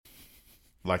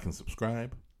Like and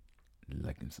subscribe.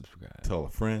 Like and subscribe. Tell a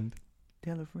friend.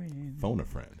 Tell a friend. Phone a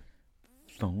friend.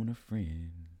 Phone a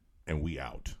friend. And we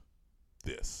out.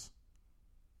 This.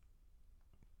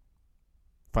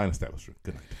 Fine establishment.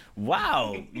 Good night.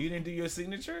 Wow. You didn't do your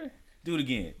signature? Do it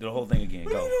again. Do the whole thing again.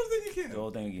 Go. don't think you can. The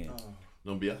whole thing again.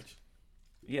 Don't biatch.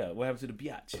 Yeah, what happened to the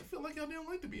biatch? I feel like y'all didn't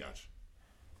like the biatch.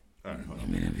 All right, hold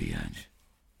I'm in a biatch.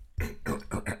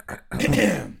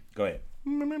 Go ahead.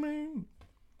 on.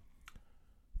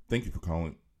 Thank you for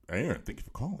calling. Aaron, thank you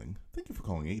for calling. Thank you for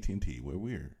calling AT&T, where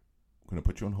we're going to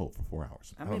put you on hold for 4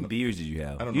 hours. How many beers did you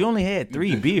have? I don't You know. only had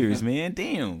 3 beers, man.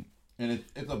 Damn. And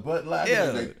it's a Bud Light. Yeah.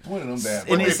 Like 20 of them bad. And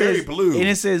But it they're very says- blue. and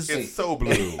it says- it's so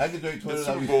blue. I can drink 20 The of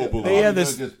Super them. Bowl blue. They have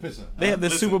this- Just pissing. They have the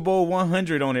Listen. Super Bowl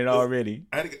 100 on it already.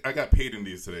 I got paid in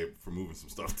these today for moving some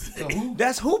stuff So today. who?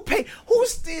 That's who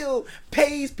still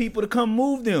pays people to come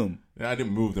move them I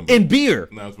didn't move them. in beer.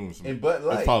 No, I was moving some. In Bud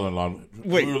Light. My father-in-law.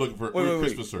 Wait, we were looking for wait.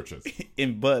 Christmas searches.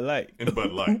 In Bud Light. In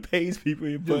Bud Light. Who pays people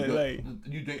in Bud Light?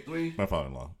 You drink 3? My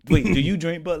father-in-law. Wait, do you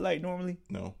drink Bud Light normally?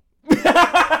 No.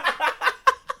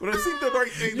 But it seemed the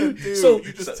right thing to do.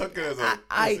 You just took it as a.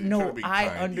 I listen, you're trying to be kind,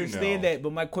 understand you know. that,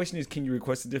 but my question is, can you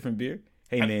request a different beer?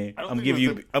 Hey man, I don't I'm think give it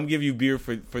was you I'm give you beer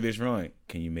for this run.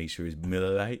 Can you make sure it's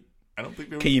Miller Lite? I don't think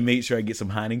there was. Can you make sure I get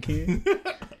some Heineken?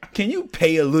 Can you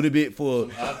pay a little bit for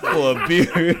a beer,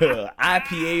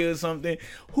 IPA or something?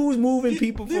 Who's moving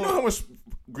people for? You know how much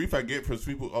grief I get from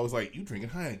people? I was like, "You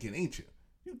drinking Heineken, ain't you?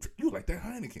 You like that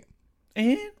Heineken?"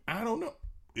 And I don't know.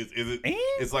 Is it? And?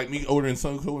 It's like me ordering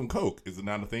Sunco and Coke. Is it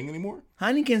not a thing anymore?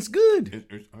 Heineken's good.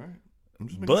 All right. I'm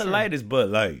just making Bud sure. Light is Bud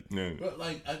Light. Yeah. But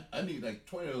like, I need like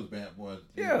 20 of those bad boys.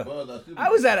 Yeah. Bud, I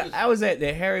was at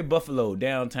the Harry Buffalo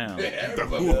downtown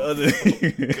Everybody.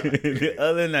 the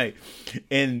other night,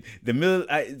 and the Miller.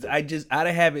 I just out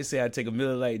of habit say I take a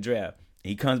Miller Lite draft.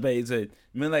 He comes back. He said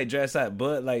Miller Lite draft side.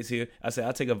 Bud Light's here. I said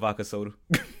I'll take a vodka soda.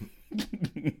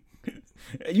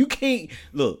 You can't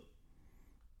look.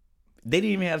 They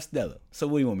didn't even have Stella. So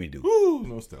what do you want me to do? Ooh,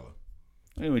 no Stella. What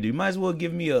do you want me to do? You might as well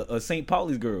give me a St.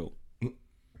 Pauli's girl.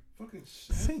 Fucking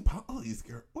shit. St. Pauli's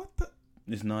girl. What the?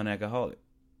 It's non-alcoholic.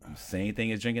 Same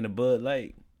thing as drinking a Bud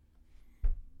Light.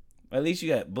 At least you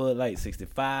got Bud Light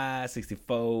 65,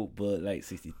 64, Bud Light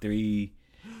 63.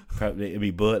 Probably it'll be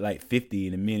Bud Light 50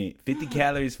 in a minute. 50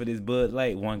 calories for this Bud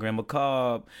Light, 1 gram of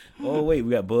carb. Oh wait,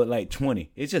 we got Bud Light 20.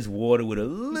 It's just water with a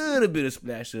little bit of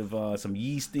splash of some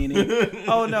yeast in it.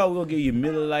 Oh no, we're gonna give you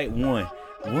Miller Light 1.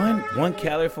 One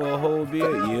calorie for a whole beer?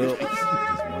 Yep. Just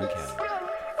 1 calorie.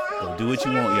 So do what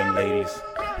you want, young ladies.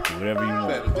 Do whatever you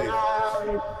want.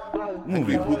 I can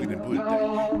be pooking and put it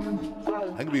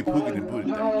down. I can be pooking and put it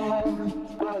down.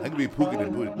 I can be pooking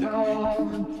and put it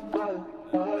down.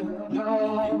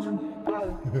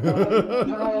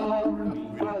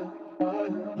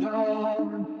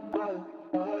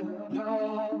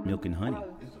 Milk and honey.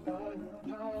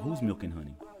 Who's milk and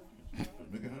honey?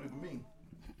 Make it honey for me.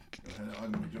 I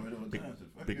can enjoy it all the time.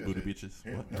 Big booty bitches.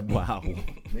 What? Wow.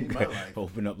 Made my life.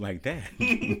 Open up like that.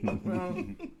 Well,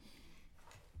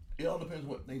 it all depends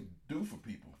what they do for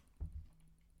people.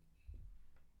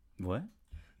 What?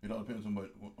 It all depends on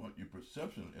what your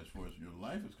perception as far as your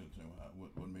life is concerned.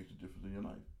 What makes a difference in your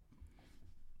life?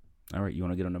 All right, you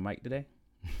want to get on the mic today?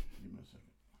 Give me a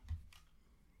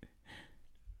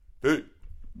second.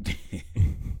 Hey.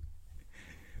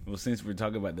 Well, since we're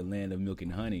talking about the land of milk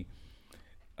and honey,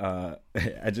 I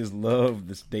just love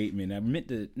the statement. I meant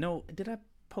to did I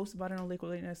post about it on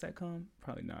liquidlatenights.com?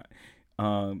 Probably not.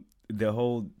 The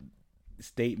whole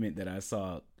statement that I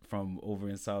saw from over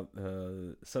in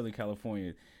Southern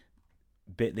California,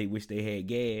 bet they wish they had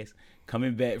gas.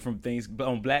 Coming back from things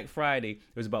on Black Friday, there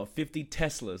was about 50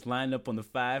 Teslas lined up on the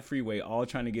 5 freeway, all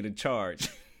trying to get a charge.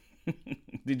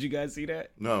 Did you guys see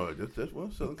that? No, that's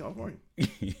Southern California.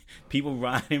 People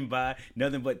riding by,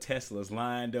 nothing but Teslas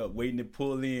lined up, waiting to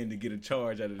pull in to get a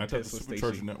charge out of the I thought the Tesla supercharger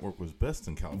station. network was best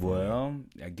in California. Well,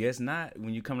 I guess not.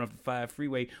 When you're coming off the 5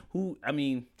 freeway, where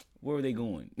were they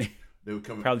going? They were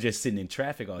coming. Probably just sitting in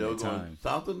traffic all They were that going time.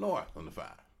 south or north on the 5.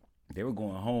 They were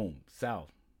going home,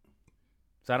 south.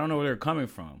 So I don't know where they're coming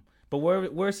from. But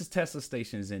where's the Tesla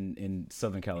stations in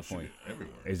Southern California?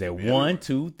 Everywhere. Is there Maybe 1, everywhere.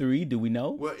 2, 3? Do we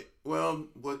know? Well,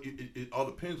 it all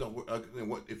depends on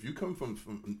what if you come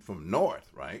from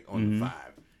north, right, on Mm-hmm. the 5.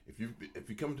 If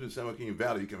you come to the San Joaquin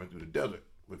Valley, you come into the desert.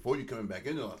 Before you coming back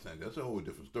into Los Angeles, that's a whole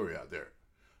different story out there.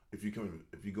 If you're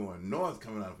going north,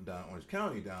 coming out from down Orange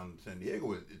County, down San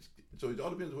Diego, so it all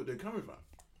depends on what they're coming from.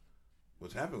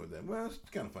 What's happening with them? Well, it's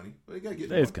kind of funny, but you gotta get.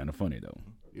 That's kind of funny though.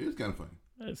 It is kind of funny.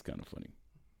 That's kind of funny.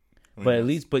 I mean, But at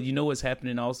least, you know what's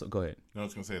happening also? Go ahead. No, I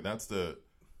was gonna say that's the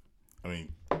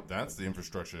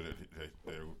infrastructure that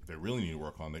they're really need to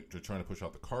work on. They're trying to push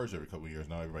out the cars every couple of years.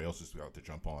 Now everybody else is out to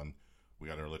jump on. We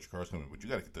got our electric cars coming, but you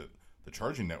got to get the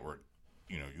charging network.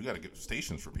 You know, you got to get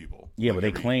stations for people. Yeah, like but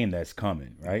they claim that's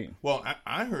coming, right? Well,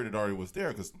 I heard it already was there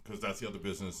because that's the other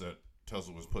business that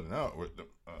Tesla was putting out, was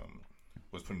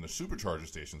putting the supercharger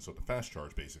stations, so the fast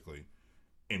charge basically,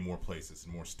 in more places,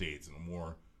 in more states, and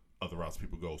more other routes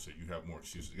people go, so you have more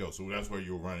excuses to go. So that's where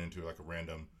you'll run into like a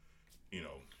random,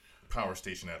 power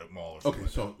station at a mall or something. Okay,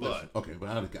 so listen, but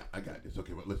I got this.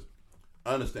 Okay, but listen,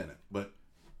 I understand that. But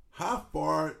how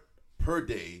far per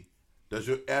day does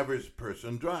your average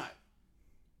person drive?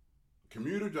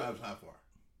 Commuter drives how far?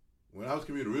 When I was a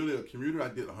commuter, I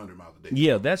did 100 miles a day.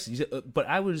 Yeah, but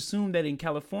I would assume that in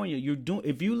California,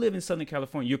 if you live in Southern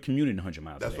California, you're commuting 100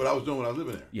 miles That's a day. what I was doing when I was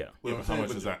living there. Yeah. Yeah, but how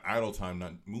much is that idle time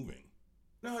not moving?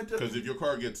 No, it doesn't. Because if your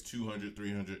car gets 200,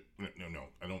 300, no,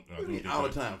 I don't. What do you mean all the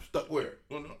time? Stuck where?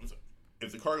 Well, no.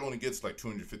 If the car only gets like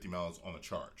 250 miles on a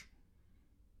charge,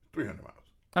 300 miles.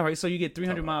 All right, so you get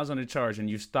 300 miles on the charge, and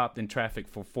you stopped in traffic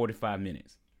for 45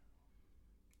 minutes.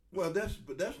 Well, that's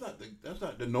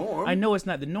not the norm. I know it's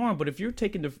not the norm, but if you're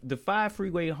taking the 5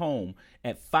 freeway home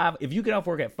at 5, if you get off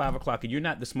work at 5 o'clock and you're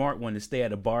not the smart one to stay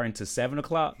at a bar until 7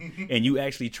 o'clock, and you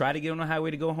actually try to get on the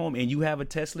highway to go home, and you have a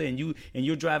Tesla, and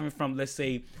you're driving from let's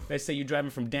say you're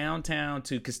driving from downtown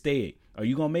to Castaic, are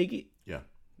you gonna make it? Yeah.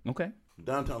 Okay.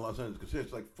 Downtown Los Angeles, because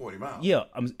it's like 40 miles. Yeah,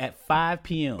 I'm at 5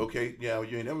 p.m. Okay, yeah, well,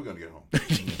 you ain't never gonna get home.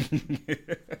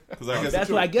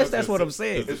 I guess that's what I'm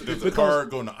saying. Does the car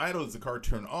go into idle? Does the car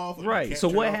turn off? Right. So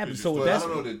what happens? So I that's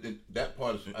don't know that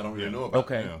part. I don't really know about.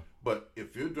 okay. That. But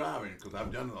if you're driving, because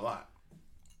I've done it a lot,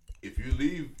 if you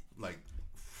leave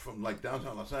from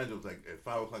downtown Los Angeles at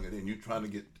 5 o'clock, and then you're trying to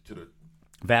get to the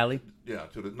Valley. Yeah,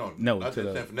 to the not to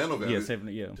the San Fernando Valley.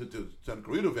 Yeah, to Santa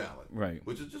Clarita Valley. Right.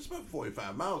 Which is just about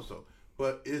 45 miles. So,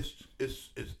 but it's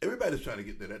everybody's trying to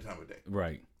get there that time of day.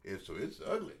 Right. So it's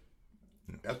ugly.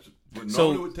 That's what So-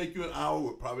 normally would take you an hour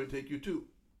would probably take you 2.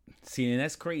 See, and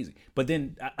that's crazy. But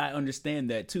then I understand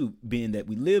that too, being that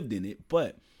we lived in it.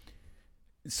 But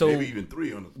so Maybe even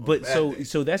 3 on the but bad day.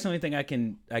 so that's the only thing I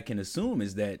can assume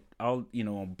is that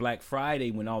on Black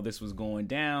Friday when all this was going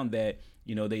down, that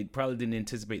they probably didn't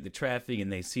anticipate the traffic,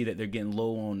 and they see that they're getting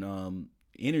low on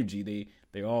energy.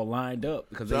 They're all lined up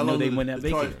because So they how know long they did went the that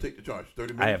vacation. charge take the charge?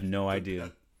 30 minutes. I have no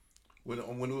idea. When it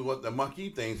was the Mach-E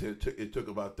things, it took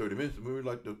about 30 minutes. We were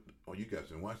like, you guys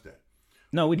didn't watch that.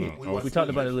 No, we did. We We talked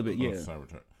about it a little bit.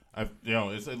 Yeah.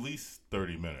 It's at least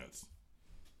 30 minutes.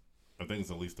 I think it's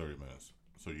at least 30 minutes.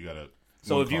 So you gotta.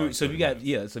 So if you're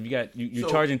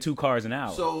charging 2 cars an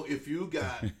hour. So if you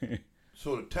got,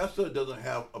 so the Tesla doesn't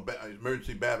have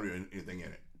emergency battery or anything in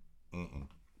it. Mm-mm.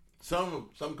 Some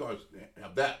cars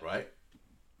have that, right?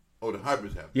 Oh, the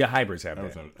hybrids have. Yeah, hybrids have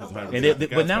that.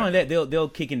 But not only that, they'll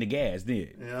kick in the gas. Then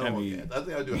Yeah, I think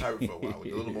I'll do a hybrid for a while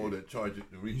with a little more to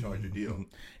recharge your deal.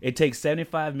 It takes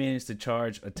 75 minutes to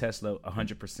charge a Tesla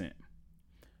 100%.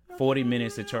 40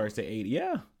 minutes to charge to 80.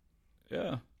 Yeah.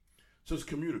 So it's a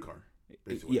commuter car,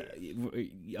 basically.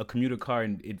 Yeah, a commuter car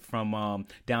from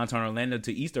downtown Orlando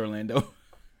to East Orlando.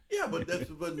 Yeah, but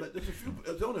there's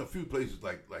only a few places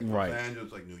like Right. Los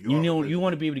Angeles, like New York. You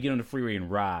want to be able to get on the freeway and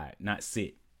ride, not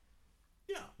sit.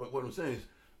 Yeah, but what I'm saying is,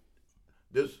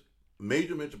 there's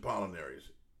major metropolitan areas.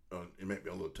 It may be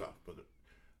a little tough,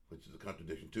 which is a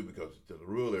contradiction too, because to the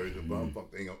rural areas, the bumfuck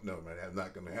they ain't they're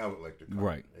not going to have electric cars.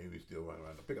 Right. They be still running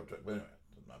around the pickup truck. But anyway,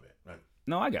 that's not bad. Right.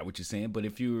 No, I got what you're saying, but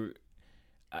if you're,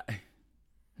 I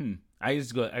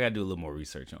gotta do a little more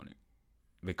research on it,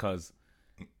 because,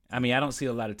 I don't see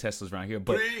a lot of Teslas around here,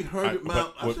 but 300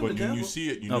 miles. But when you see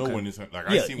it, you know Okay. when it's like Yeah,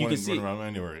 I see you one can see running around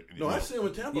anywhere. No, I see them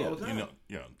in Tampa all the time.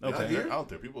 Okay. They're out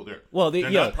there. People are there. Well, they're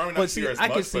probably but not see, here as I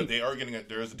can much, see- but they are getting it.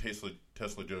 There is a Tesla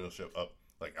dealership up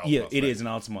like Altamont, yeah, it right? is in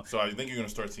Altamont. So I think you're going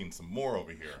to start seeing some more over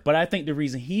here. But I think the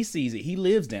reason he sees it, he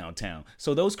lives downtown.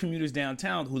 So those commuters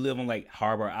downtown who live on like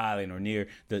Harbor Island or near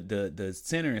the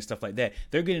center and stuff like that,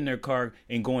 they're getting their car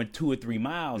and going 2 or 3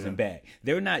 miles and back.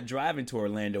 They're not driving to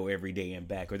Orlando every day and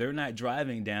back, or they're not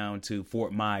driving down to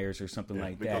Fort Myers or something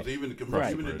like Because that. even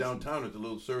in downtown, it's a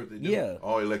little service they do. Yeah.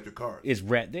 All electric cars. It's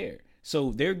right there.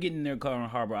 So they're getting their car on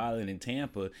Harbor Island in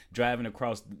Tampa, driving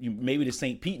across maybe to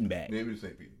St. Pete and back. Maybe the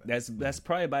St. Pete. That's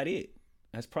probably about it.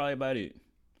 That's probably about it.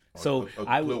 So or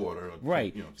I would Clearwater, or,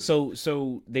 right.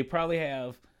 So they probably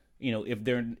have, if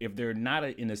they're not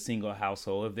in a single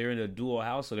household, if they're in a dual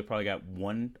household, they probably got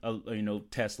one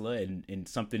Tesla and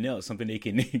something else, something they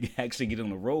can actually get on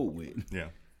the road with. Yeah.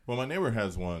 Well, my neighbor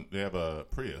has one. They have a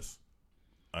Prius,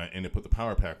 and they put the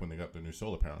power pack when they got the new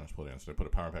solar panels put in. So they put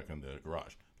a power pack in the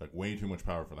garage. like way too much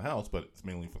power for the house, but it's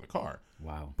mainly for the car.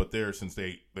 Wow. But since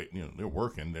they're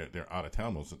working, they're out of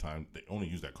town most of the time. They only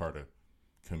use that car to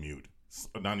commute.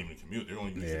 Not even commute. They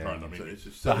only use the car.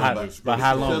 But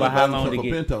how long to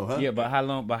get? Pinto, huh? Yeah, but how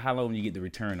long you get the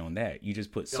return on that? You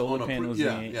just put solar panels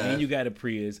in, and you got a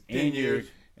Prius, 10 and years.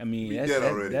 I mean,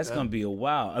 that's going to be a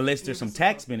while, unless there's some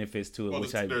tax benefits to it,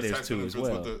 which there's too as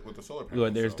well. With the solar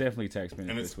panels, There's definitely tax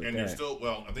benefits with that. And there's still,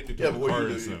 I think the Yeah, but what car you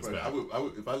is do, bad.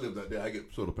 if I lived out there, I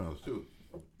get solar panels too.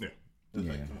 Yeah. Just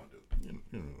like, come on, dude.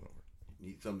 You know,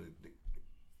 Need something to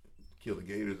kill the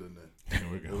gators and There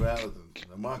we the go. rattles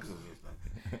and the moccasins and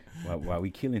stuff. Why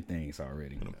we killing things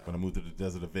already? When I moved to the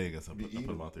desert of Vegas, I put eating.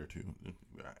 them out there too.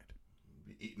 Right.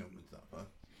 Be eating them and stuff, huh?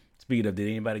 Speaking of, did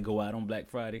anybody go out on Black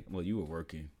Friday? Well, you were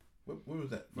working. What was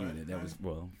that? Yeah, Friday? that was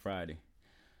Friday.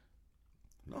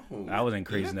 No. I wasn't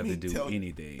crazy Let enough me to do tell you-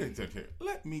 anything. It's okay.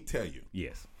 Let me tell you.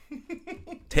 Yes.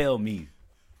 Tell me.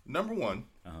 Number one,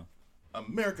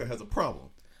 America has a problem.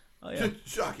 Oh yeah.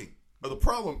 Shocking. But the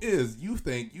problem is, you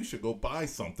think you should go buy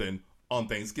something on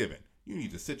Thanksgiving. You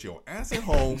need to sit your ass at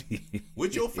home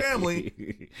with your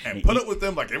family and put up with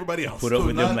them like everybody else. Put up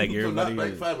with them not, like everybody not Black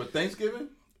else. Friday, but Thanksgiving?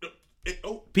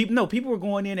 People were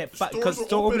going in at 5 because Stores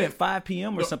store were open open at 5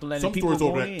 p.m. or something like that. Some People stores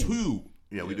were open going at in. 2.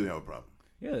 Yeah, we do have a problem.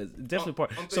 Yeah, it's definitely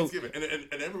part. On So Thanksgiving,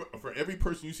 for every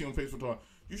person you see on Facebook talking,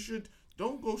 you should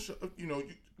don't go.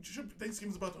 You should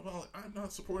Thanksgiving's about to. Well, I'm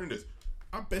not supporting this.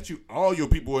 I bet you all your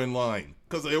people were in line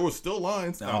because there were still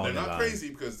lines. Now, they're not crazy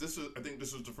because I think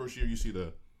this is the first year you see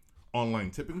the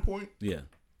online tipping point. yeah,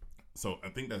 So I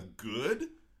think that's good.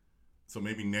 So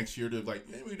maybe next year they're like,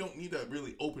 maybe we don't need that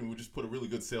really open. We'll just put a really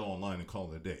good sale online and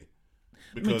call it a day.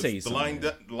 Because tell you the line,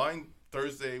 something, the line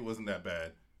Thursday wasn't that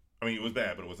bad. I mean, it was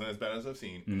bad, but it wasn't as bad as I've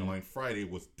seen. And the line Friday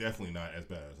was definitely not as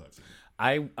bad as I've seen.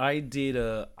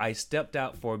 I stepped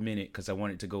out for a minute because I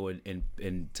wanted to go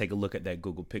and take a look at that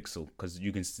Google Pixel because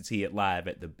you can see it live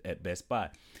at Best Buy,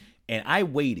 and I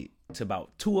waited to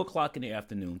about 2:00 in the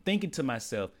afternoon, thinking to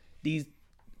myself, these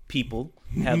people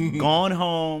have gone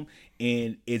home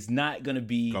and it's not gonna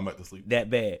be Gone back to sleep. that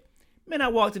bad. Man, I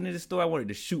walked into the store, I wanted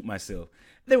to shoot myself.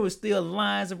 There were still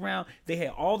lines around. They had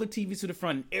all the TVs to the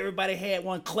front, and everybody had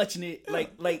one clutching it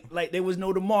like there was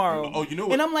no tomorrow. Oh, you know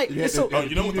what? And I'm like, You had so the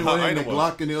you know what the TV hot one and item the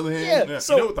was? Glock in the other hand? Yeah. Yeah,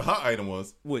 So- you know what the hot item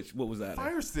was? what was that?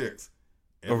 Fire sticks.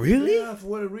 Really? Yeah, for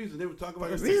what reason? They were talking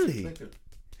about it. Really?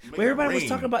 Make Well, everybody it was rain.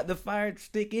 talking about the Fire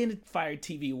Stick and the Fire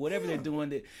TV, whatever they're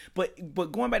doing. But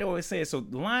going back to what I was saying, so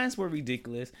the lines were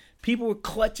ridiculous. People were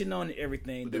clutching on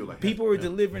everything. they were like, People were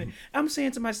delivering it. I'm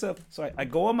saying to myself, so I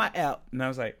go on my app, and I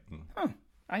was like,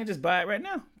 I can just buy it right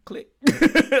now. Click.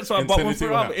 So I And bought send one it to for your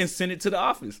the office house. and sent it to the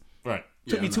office. Right.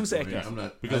 Took me I'm 2 not seconds. doing it. I'm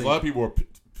not. Because a lot of people were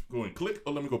going, click,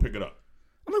 let me go pick it up.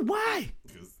 I'm like, why?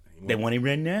 Because They want it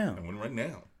right now. I want it right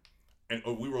now. And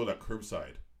we rolled out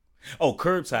curbside. Oh,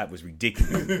 curbside was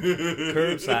ridiculous.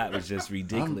 Curbside was just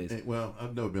ridiculous. Well,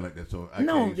 I've never been like that, so I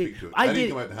No, can't even speak to it. I didn't did.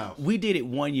 come out the house. We did it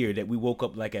one year that we woke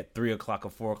up like at 3 o'clock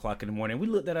or 4 o'clock in the morning. We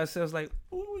looked at ourselves like,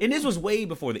 and this was way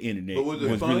before the internet But was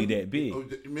it fun? really that big. Oh,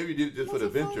 maybe you did it just for the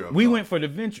adventure. of We it. went for the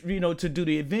adventure, to do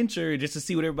the adventure just to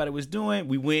see what everybody was doing.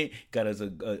 We went, got us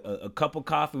a cup of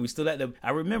coffee. We stood I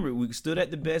remember we stood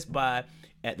at the Best Buy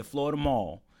at the Florida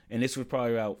Mall, and this was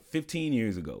probably about 15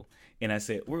 years ago. And I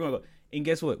said, we're gonna go. And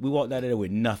guess what? We walked out of there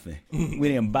with nothing. We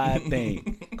didn't buy a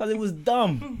thing because it was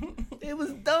dumb. It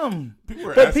was dumb. People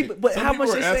were But asking, people- but some how people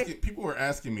much were they say- asking, people were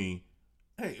asking me,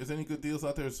 hey, is there any good deals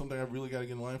out there? Something I really got to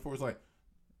get in line for? It's like,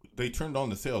 they turned on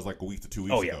the sales like a week to 2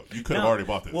 weeks ago. You could have Now, already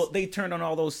bought this. Well, they turned on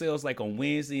all those sales like on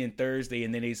Wednesday and Thursday,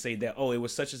 and then they say that, it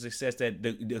was such a success that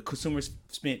the consumers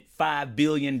spent $5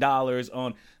 billion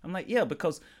on. I'm like, yeah,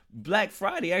 because Black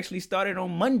Friday actually started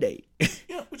on Monday.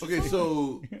 yeah, which is Okay, fine.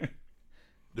 so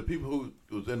the people who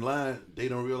was in line, they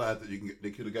don't realize that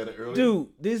they could have got it earlier. Dude,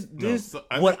 this so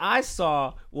what I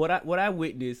saw, what I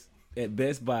witnessed at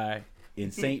Best Buy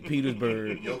in St.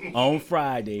 Petersburg on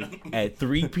Friday at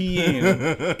 3 p.m.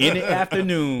 in the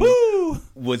afternoon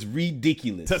was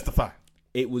ridiculous. testify.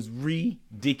 It was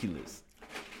ridiculous.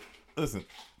 Listen,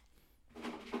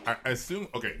 I assume,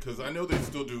 okay, because I know they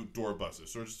still do door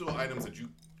buses. So there's still items that you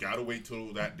got to wait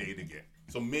till that day to get.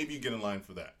 So maybe you get in line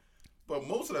for that. But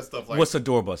most of that stuff, like, What's a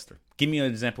doorbuster? Give me an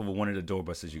example of one of the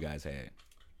doorbusters you guys had.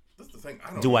 that's the thing.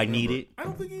 I don't Do I remember. need it? I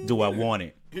don't think you Do need I it. want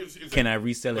it? Here's Can I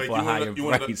resell it for a higher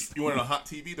price? You wanted a hot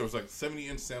TV? There was like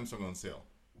 70-inch Samsung on sale.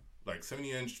 Like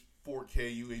 70-inch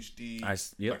 4K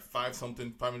UHD. Yep. Like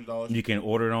 $500. You can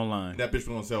order it online. That bitch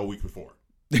went on sale a week before.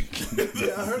 Yeah,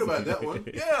 I heard about that one.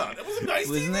 Yeah, that was a nice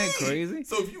Isn't TV. that crazy?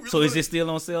 So if you really So is wanna- it still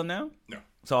on sale now? No.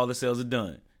 So all the sales are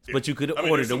done. But you could have I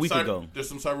mean, ordered there's a week some ago. There's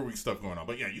some Cyber Week stuff going on,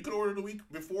 but yeah, you could order the week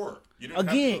before. You didn't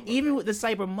Again, have to even with the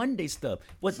Cyber Monday stuff,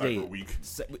 what day? Cyber Week.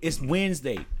 It's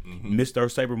Wednesday. Missed our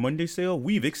Cyber Monday sale?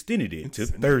 We've extended it to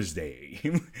Thursday.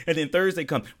 And then Thursday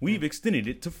comes, we've extended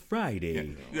it to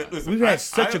Friday. Yeah, listen, We've had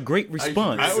such a great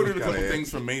response. I ordered a Kinda couple ads.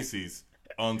 things from Macy's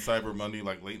on Cyber Monday,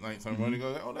 like late night Cyber Monday.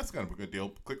 Go, oh, that's kind of a good deal.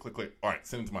 Click, click, click. All right,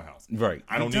 send it to my house. Right.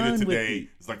 I don't You're need it done with today. it.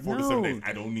 It's like 4 to 7 No. days.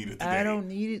 I don't need it today. I don't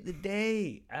need it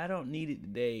today. I don't need it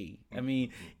today. I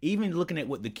mean, even looking at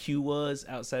what the queue was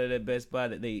outside of that Best Buy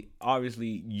that they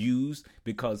obviously used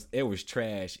because there was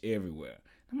trash everywhere.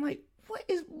 I'm like, what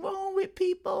is wrong with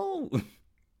people?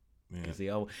 Yeah. 'Cause they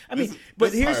all, This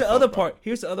but is here's how I the felt other about part. it.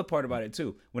 Here's the other part about it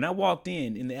too. When I walked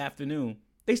in the afternoon,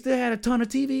 they still had a ton of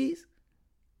TVs.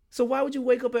 So why would you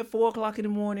wake up at 4:00 in the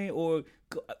morning or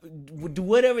do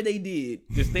whatever they did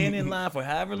to stand in line for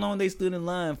however long they stood in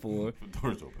line for? The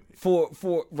door's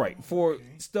open. For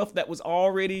stuff that was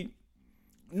already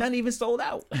not even sold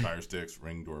out. Fire sticks,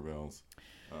 Ring doorbells.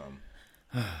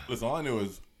 Listen, all I knew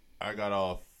is I got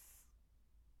off.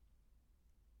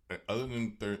 Other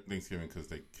than Thanksgiving, because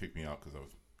they kicked me out because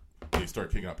they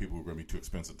started kicking out people who were going to be too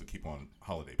expensive to keep on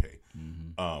holiday pay.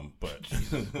 But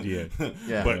Yeah.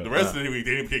 Yeah. but the rest of the week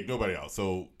they didn't kick nobody out.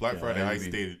 So Black Friday I maybe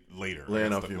stayed later.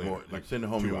 Laying I off stuck your later, more, like sending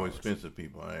home 2 your more hours. expensive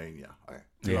people. I ain't, yeah. Okay.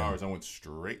 2 Yeah. hours. I went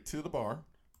straight to the bar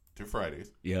to Fridays.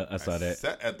 Yeah, I saw that.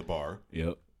 Sat at the bar.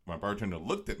 Yep. My bartender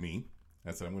looked at me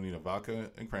and said, "I'm going to need a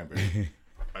vodka and cranberry."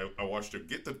 I watched her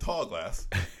get the tall glass,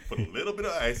 put a little bit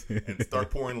of ice, and start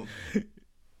pouring.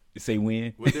 Say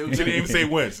when? What they She was didn't even say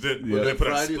when. She did. Was They that put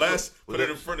a Friday? splash, Was put that- it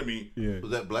in front of me. Yeah.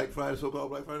 Was that Black Friday, so-called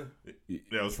Black Friday? Yeah,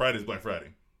 it was Friday's Black Friday.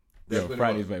 That's Yo, what it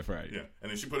Friday's was. Black Friday. Yeah,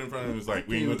 and then she put it in front of me and was like,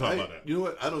 "We ain't gonna talk about that." You know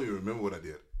what? I don't even remember what I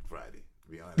did Friday,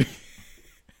 to be honest.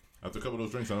 After a couple of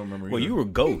those drinks, I don't remember. Well, either. you were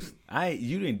ghost.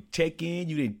 You didn't check in,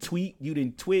 you didn't tweet, you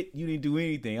didn't twit, you didn't do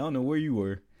anything. I don't know where you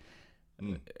were.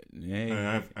 Hey,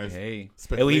 I've hey. He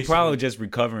speculation. probably just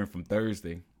recovering from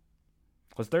Thursday.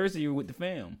 Cause Thursday you were with the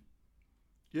fam.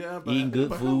 Yeah, Eating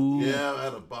good food. Yeah, I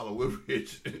had a bottle of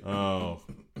Woodbridge. Oh,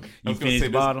 You finished the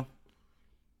bottle?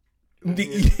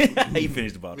 He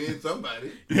finished the bottle. Me and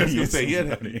somebody. I was gonna say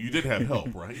Somebody. you did have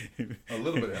help, right? A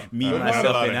little bit of help. Me, Not a myself,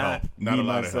 lot and of I. help. Not Me, a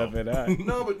lot of myself, help. and I.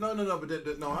 No, but no,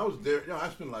 I was there. You know, I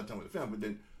spent a lot of time with the family, but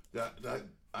then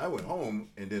I went home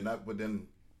and then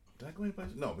did I go any place?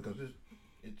 No, because it's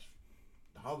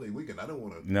holiday weekend. I don't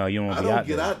want to. No, you don't want I to be don't out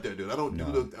get there. out there, dude. I don't do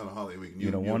look on a holiday weekend.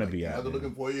 You don't you're wanna like, be out guys are there.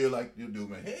 looking for you like you do,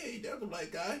 man. Hey, there's a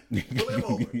black guy. Pull him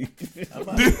over. I'm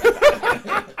out.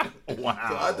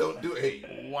 So I don't do it.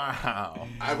 Hey, Wow.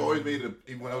 I've always made it.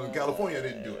 Even when I was in California, I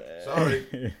didn't do it. Sorry,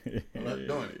 I'm not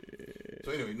doing it.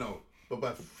 So anyway, no. But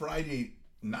by Friday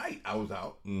night, I was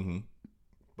out. Mm-hmm.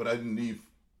 But I didn't leave.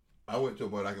 I went to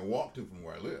what I can walk to from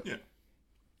where I live. Yeah.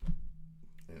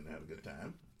 And had a good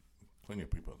time. Plenty of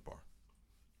people at the bar.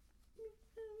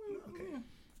 Okay.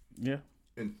 Yeah.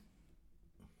 And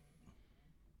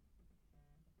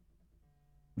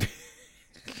I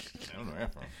don't know where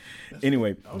from.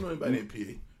 Anyway, I don't know anybody named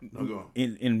Petey. No, go on.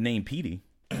 in name Petey.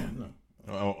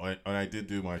 Oh, I did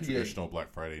do my traditional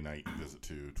Black Friday night visit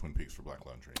to Twin Peaks for Black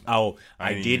Laundry. Oh, I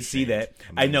I ain't did even see ashamed. that.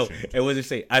 I'm I not know. ashamed. And what did it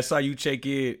say? I saw you check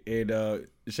in, and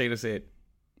Shayla said,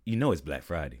 "You know it's Black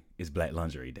Friday. It's Black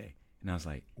Lingerie Day." And I was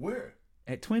like, Where?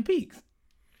 "At Twin Peaks."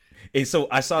 And so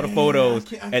I saw the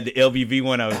photos at the LVV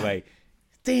one. I was like,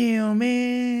 "Damn,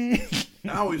 man."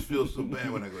 I always feel so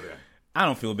bad when I go there. I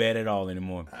don't feel bad at all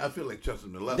anymore. I feel like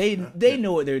Justin Miller. They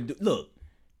know what they're doing. Look,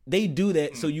 they do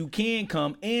that so you can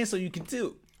come and so you can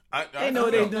too. They know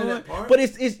what they're understand doing. that part. But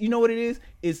it's you know what it is?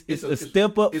 It's a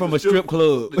step up it's from a strip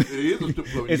club. It is a strip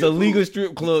club. It's You a get legal food.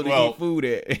 strip club to Well- eat food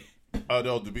at.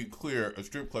 Although to be clear, a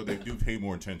strip club they do pay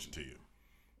more attention to you.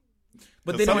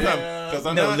 But they don't have.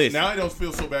 Because No, listen. now I don't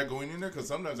feel so bad going in there because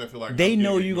sometimes I feel like They I'm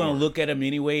know getting you're gonna ignored. look at them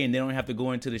anyway, and they don't have to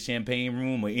go into the champagne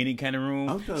room or any kind of I'm room.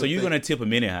 trying So to you're think. gonna tip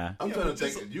them anyhow. I'm Yeah, trying to but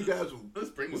just- think. You guys,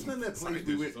 let's bring wasn't some that side place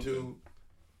we dish or went to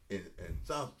in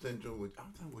South Central? I'm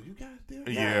talking, were you guys there?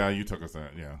 Yeah, you took us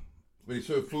that. Yeah, But they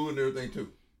served food and everything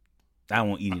too. I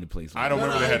won't eat any place. I don't No,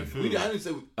 remember no, they I had didn't- food. I didn't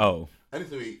say. Oh, I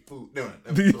didn't say we ate food. No,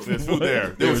 There's food there.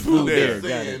 There was food there. I'm Got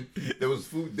saying there was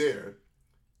food there.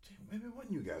 Maybe it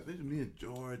wasn't you guys. Maybe me and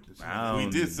George. And I we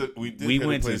don't- did. We we hit a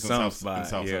went to place in some South, spot, in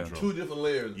South yeah. Central. two different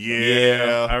layers.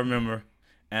 Yeah. I remember.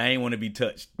 And I ain't want to be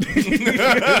touched.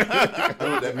 I don't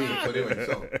know what that means, but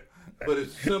anyway, but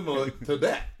it's similar to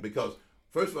that because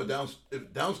first of all,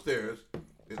 downstairs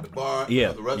is the bar.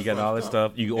 Yeah, the you restaurant got all this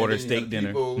stuff. You can and order then steak got dinner.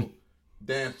 People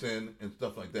dancing and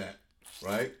stuff like that,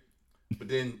 right? But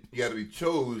then you got to be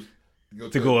chose to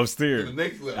to go to upstairs. the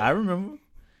next level. I remember.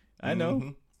 I know. Mm-hmm.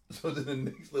 So then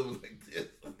the next level is like this.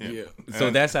 Yeah. So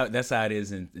that's how it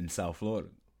is in South Florida.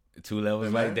 2 levels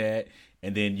Am like I? that,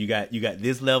 and then you got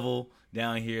this level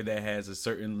down here that has a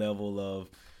certain level of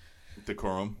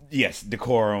Decorum.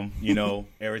 decorum. You know,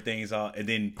 everything's all, and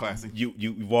then Classy.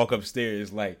 You walk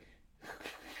upstairs like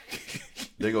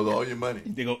There goes all your money.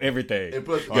 they go everything. And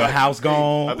plus, Your house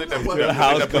gone. I think that, Your I think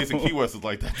house that place in gone. Key West is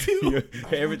like that too.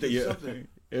 Everything. you Yeah, something.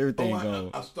 everything I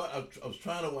gone. was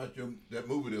trying to watch that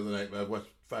movie the other night, but I watched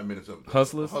 5 minutes of it.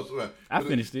 Hustlers? Hustlers. I When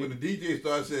finished it. When the DJ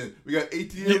started saying, we got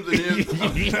ATMs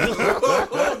in here.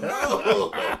 Oh,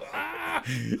 no.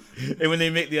 And when they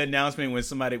make the announcement,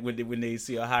 when they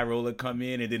see a high roller come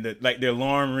in, and then the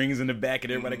alarm rings in the back,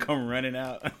 and everybody come running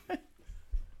out.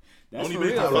 That's Only for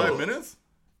been real. 5 minutes.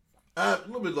 A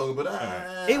little bit longer,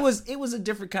 but It was a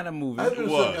different kind of movie. I've been It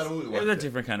a was. certain kind of movie. to It was watch a that.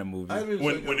 different kind of movie. I've been a certain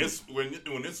When kind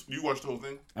of it's you watched the whole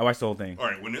thing. I watched the whole thing. All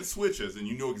right, when it switches and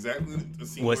you know exactly the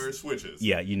scene What's- where it switches.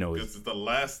 Yeah, you know it. This is the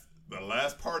last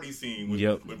party scene with,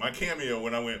 Yep. with my cameo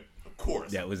when I went. Of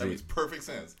course, That was it. makes perfect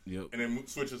sense. Yep. And then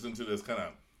switches into this kind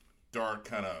of dark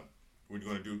kind of we're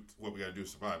going to do what we got to do to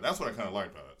survive. That's what I kind of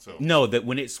liked about it. So No, that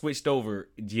when it switched over,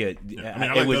 I mean, I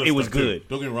it like was other it was stuff, too. good.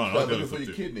 Don't get me wrong. I Start like other looking for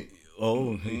stuff your too. kidney.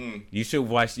 Oh, you should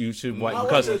watch. You should watch I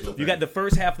because watched it. you got the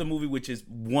first half of the movie, which is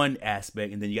one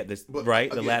aspect, and then you got this But right.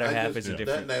 The again, latter I half just- is a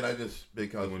different. That night, I just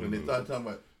because when they started talking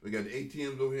about we got the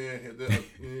ATMs over here,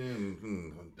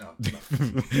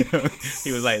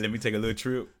 He was like, "Let me take a little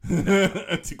trip."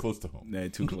 Too close to home. Nah,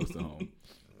 too close to home.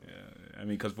 Yeah, I mean,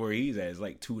 because where he's at is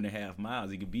like 2.5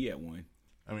 miles. He could be at one.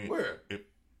 I mean, Where?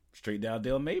 Straight down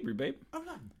Del Mabry, baby. I'm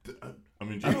not. I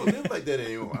mean, I don't live like that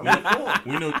anymore. I'm on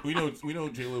the phone. we know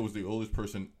J Lo was the oldest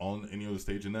person on any other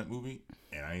stage in that movie,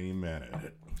 and I ain't even mad at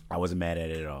it. I wasn't mad at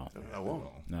it at all. I won't.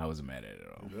 No, I wasn't mad at it at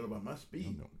all. What about my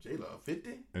speed? No. J-Lo, 50?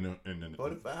 And then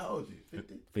 45 hours,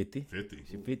 50? 50. 50.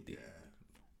 She 50.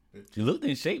 Yeah. She looked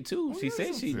in shape too. She yeah,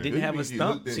 said she some didn't What have do a you mean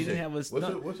stump. looked in She didn't shape? have a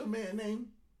stump. What's her man name?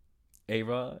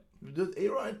 A-Rod. Just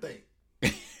A-Rod thing.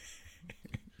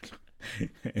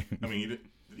 I mean, did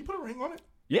he put a ring on it?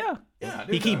 Yeah. Yeah,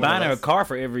 He keep buying her a car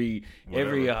for every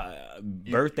birthday,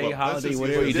 Well, holiday, that's just-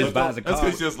 whatever. He that's just buys a That's car.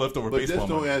 because just leftover But baseball just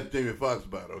don't money. ask Jamie Foxx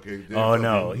about it, okay? Jamie Oh Foxx,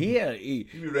 no, He he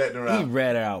be ratting her he out.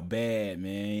 rat her out bad,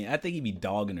 man. I think he be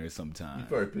dogging her He's sometimes.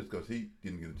 probably pissed because he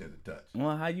didn't get a chance to touch.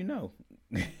 Well, how you know?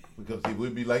 Because he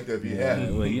would be like that if he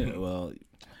had. Well, well,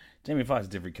 Jamie Foxx is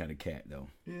a different kind of cat, though.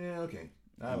 Yeah, okay.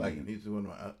 I like him. He's one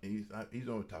of my. He's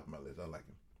on the top of my list. I like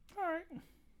him.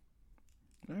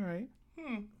 All right.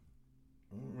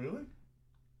 Really?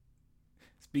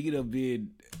 Speaking of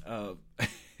being, Uh-oh.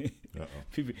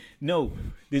 people, no,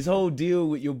 this whole deal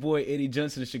with your boy Eddie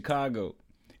Johnson in Chicago,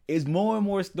 is more and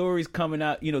more stories coming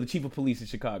out. You know, the chief of police in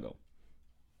Chicago.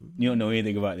 You don't know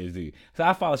anything about this, do you? So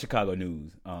I follow Chicago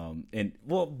news, and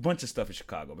a bunch of stuff in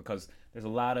Chicago because there's a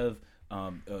lot of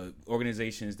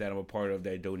organizations that I'm a part of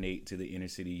that donate to the inner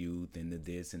city youth and the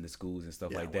this and the schools and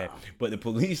stuff like that. But the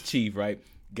police chief, right,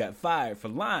 got fired for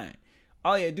lying.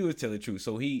 All he had to do was tell the truth.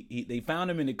 So they found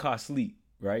him in the car asleep,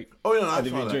 right? Oh yeah, no, I At the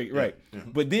saw that. drink, right. Yeah.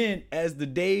 But then as the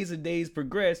days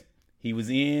progressed, he was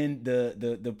in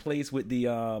the place with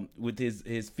the with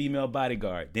his female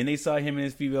bodyguard. Then they saw him and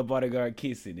his female bodyguard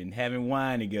kissing and having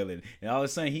wine together. And all of a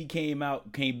sudden he came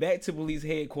back to police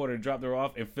headquarters, dropped her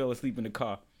off, and fell asleep in the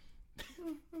car.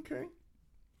 Okay.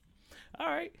 All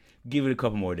right, give it a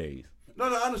couple more days. No,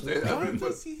 I understand. I mean,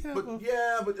 does he have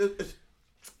a- but it's,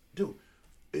 dude,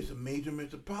 it's a major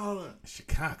metropolitan.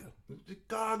 Chicago.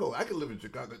 Chicago. I can live in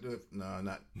Chicago. No,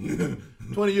 not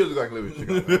 20 years ago. I can live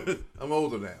in Chicago. I'm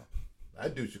older now. I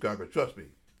do Chicago. Trust me.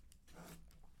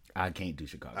 I can't do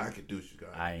Chicago. I can do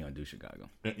Chicago. I ain't gonna do Chicago.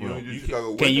 You You know, don't do you Chicago.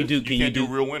 can't, Can you winter? do? Can you you can't do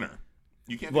do? real winter.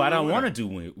 You can't. Well, I do don't real want to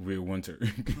winter. do real winter.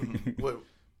 What?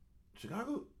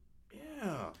 Chicago?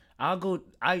 Yeah. I'll go.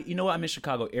 You know what? I'm in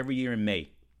Chicago every year in May,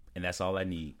 and that's all I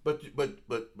need. But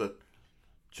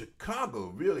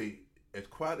Chicago really, as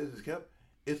quiet as it's kept,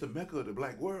 it's the mecca of the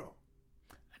black world.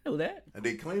 I know that. And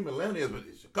they claim Atlanta is, but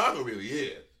Chicago really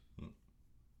is.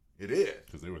 It is.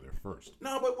 Because they were there first.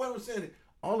 No, but what I'm saying,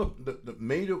 all of the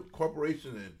major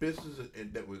corporations and businesses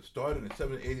that were started in the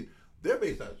 70s, 80s, they're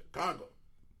based out of Chicago.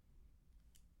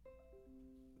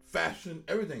 Fashion,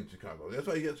 everything in Chicago. That's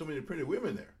why you got so many pretty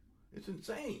women there. It's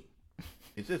insane.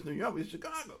 It says New York, but it's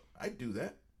Chicago. I do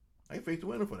that. I face the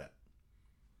winner for that.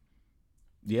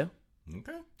 Yeah.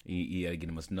 Okay. You gotta get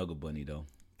him a snuggle bunny though.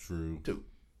 True. Two.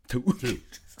 Two.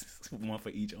 One for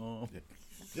each arm.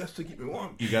 Just to keep me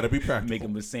warm. You got to be practical. Make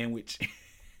him a sandwich.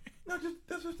 No,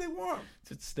 that's just stay warm.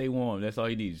 Just stay warm. That's all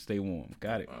you need. Stay warm.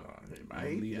 Got it. I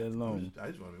ain't- leave that alone. I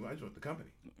just want the company.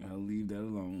 I'll leave that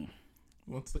alone.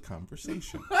 What's the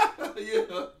conversation?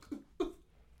 Yeah.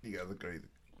 You guys are crazy.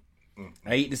 I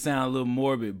hate to sound a little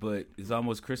morbid, but it's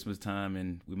almost Christmas time,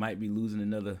 and we might be losing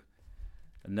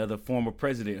another former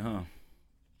president, huh?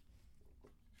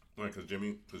 Right, because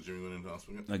Jimmy went into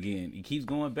hospital. Again, he keeps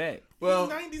going back. Well,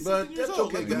 90 but years that's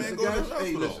old. okay, Let the guys. man go to the Hey,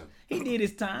 hospital. listen. He did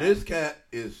his time. This cat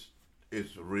is a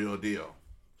real deal.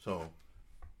 So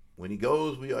when he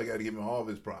goes, we all got to give him all of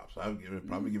his props. I've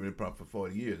probably given him props for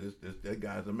 40 years. That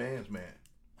guy's a man's man.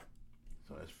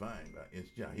 So that's fine. But he's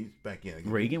back in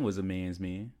again. Reagan was a man's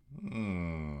man.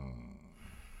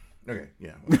 Okay,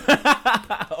 yeah.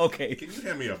 Okay. Can you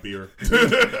hand me a beer?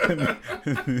 let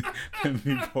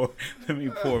me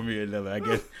pour me another. I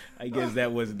guess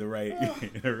that wasn't the right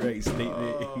statement.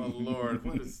 Oh Lord,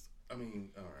 what is? I mean,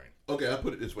 all right. Okay, I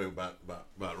put it this way about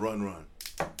Run.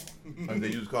 Like they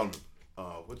used to call him,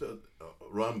 what's the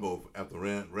Rambo after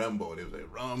Rambo. They would say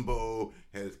Rambo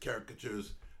has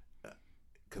caricatures.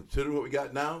 Consider what we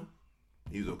got now.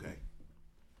 He's okay.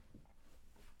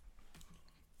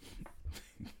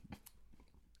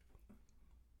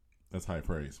 That's high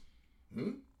praise.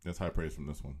 That's high praise from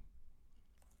this one.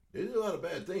 They did a lot of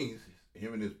bad things.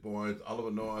 Him and his boys,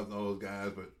 Oliver North, and all those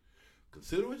guys. But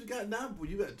consider what you got now. But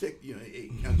you got to check. Hey,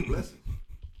 count your blessings.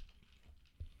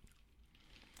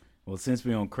 Well, since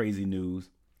we're on crazy news,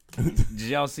 did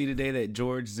y'all see today that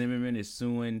George Zimmerman is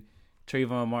suing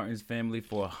Trayvon Martin's family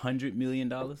for $100 million?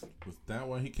 Was that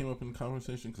why he came up in the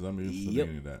conversation? Because I missed the Yep.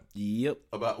 beginning of that. Yep.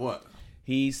 About what?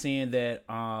 He's saying that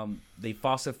they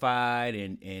falsified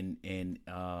and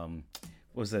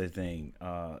what's the other thing?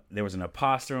 There was an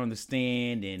imposter on the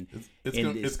stand, and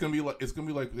It's gonna be like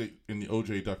in the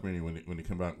OJ documentary when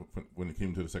it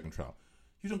came to the second trial.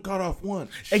 You done got off one.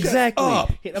 exactly. Shut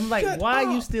up. I'm like, Shut why up.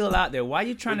 are you still out there? Why are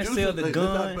you trying to sell the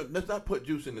gun? Let's not put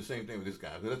Juice in the same thing with this guy.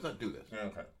 Let's not do this. Yeah,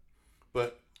 okay.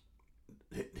 But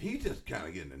he just kind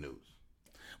of getting the news.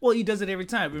 Well, he does it every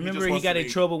time. Remember, he wants got to in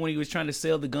be- trouble when he was trying to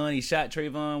sell the gun he shot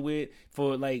Trayvon with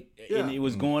Yeah. and it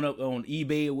was going up on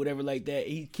eBay or whatever like that.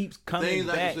 He keeps coming Things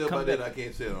I back. can say about that, I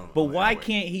can't say it on. But on why airway.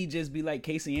 can't he just be like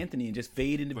Casey Anthony and just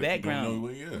fade in the But you don't know background? who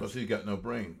he is. Because he's got no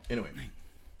brain. Anyway,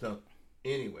 the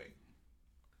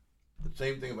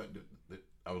same thing about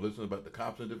I was listening about the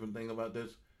cops and different thing about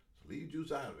this. So leave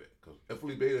Juice out of it. Because F.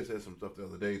 Lee Bailey said some stuff the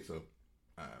other day. So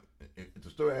it's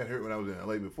a story I had heard when I was in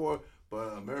L.A. before. But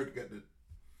America got the.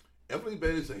 F. Lee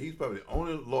Bailey said he's probably the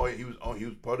only lawyer. He was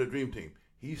part of the Dream Team.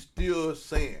 He's still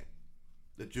saying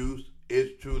that Juice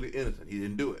is truly innocent. He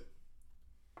didn't do it.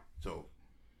 So,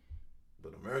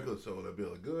 but America sold a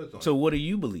bill of goods on So what do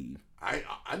you believe? I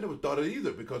never thought it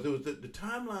either because it was the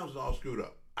timeline was all screwed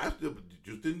up. I still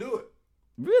just didn't do it.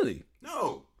 Really?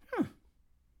 No,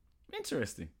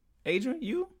 Interesting. Adrian,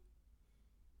 you?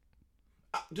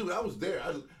 dude, I was there.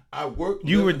 I worked.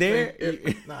 You were with the there?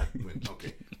 same- Not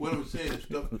okay. What I'm saying is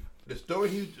stuff. The story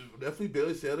he definitely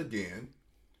Billy said again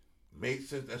made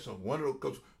sense. That's a wonderful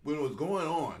because when it was going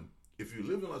on, if you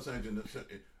lived in Los Angeles,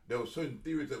 there were certain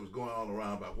theories that was going all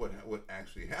around about what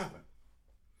actually happened.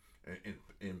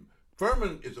 And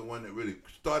Furman is the one that really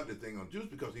started the thing on Juice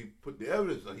because he put the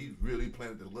evidence that he really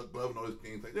planted the glove and all these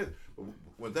things like this.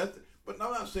 But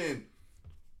I'm not saying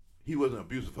he was an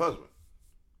abusive husband.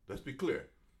 Let's be clear,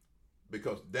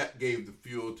 because that gave the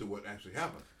fuel to what actually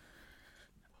happened.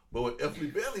 But what F. Lee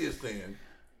Bailey is saying,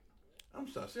 I'm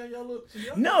sorry. See how y'all look? See,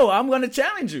 y'all No, I'm going to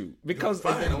challenge you because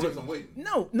fine. I'm waiting.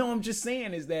 No, I'm just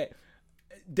saying is that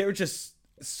there's just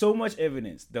so much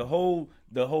evidence. The whole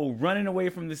running away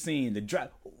from the scene, the drive.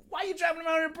 Why are you driving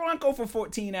around in a Bronco for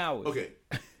 14 hours? Okay,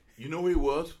 you know where he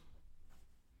was?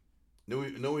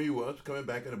 Know where he was coming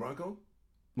back in the Bronco?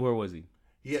 Where was he?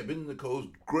 He had been in Nicole's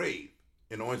grave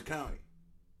in Orange County.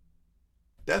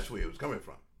 That's where he was coming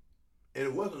from. And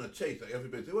it wasn't a chase. Like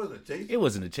everybody said, it wasn't a chase. It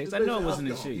wasn't a chase. I know it wasn't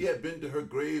a He chase. had been to her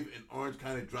grave in Orange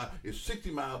County Drive. It's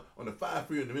 60 miles on the 5-3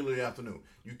 in the middle of the afternoon.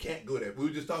 You can't go there. We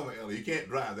were just talking about Ellie. You can't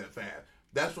drive that fast.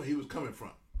 That's where he was coming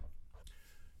from.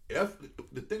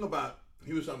 The thing about,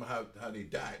 he was talking about how they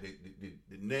died. The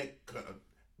neck cut.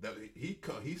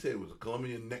 He said it was a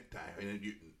Colombian necktie. And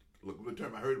look, the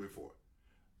term I heard it before.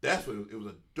 That's what it was,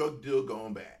 a drug deal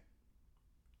gone bad.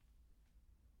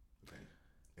 Okay.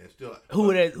 And still,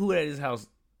 Who at his house?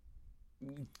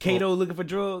 Kato looking for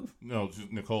drugs? No,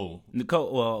 just Nicole.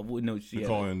 Nicole. Well, no, she.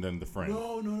 Nicole and then the friend.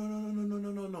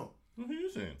 No. What are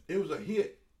you saying? It was a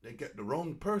hit. They got the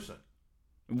wrong person.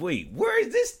 Wait, where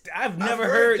is this? I've never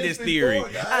heard heard this this theory.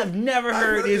 before, guys. I've never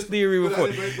heard this theory but before.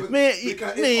 but Man,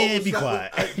 because man, it be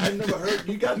overshadowed- quiet. I never heard.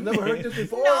 You guys never heard this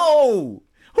before? No.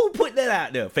 Who put that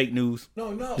out there? Fake news.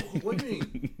 No. What do you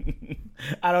mean?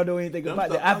 I don't know anything I'm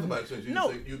about stop that. talking about it since you no.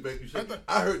 said you said.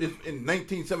 I heard this in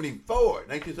 1974.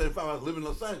 1975, I was living in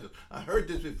Los Angeles. I heard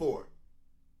this before.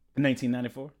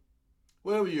 1994.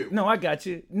 Whatever year. No, I got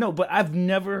you. No, but I've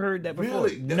never heard that before.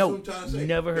 Really? That's no, what I'm trying to say.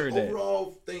 never heard the that.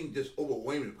 overall thing just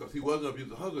overwhelmed me because he wasn't an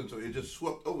abusive husband, so it just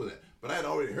swept over that. But I had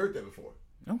already heard that before.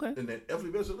 Okay. And then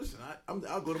everybody said, listen, I'll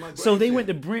go to my grave. So they went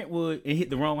to Brentwood and hit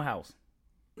the wrong house.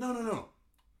 No.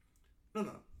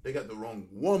 They got the wrong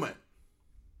woman.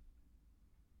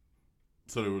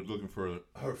 So they were looking for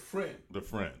Her friend. the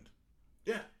friend.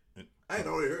 Yeah. I had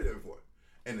already heard that before.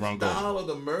 And the Wrong style of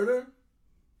the murder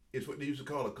is what they used to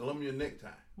call a Colombian necktie.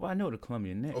 Well, I know the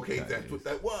Colombian neck. Okay, that's what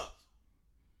that was.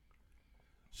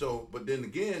 So, but then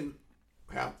again,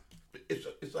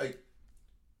 it's like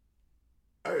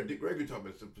I heard Dick Gregory talk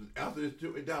about this. After this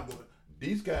took me down, but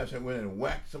these guys had went in and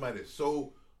whacked somebody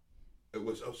it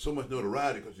was so much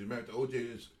notoriety because he's married to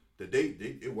OJ.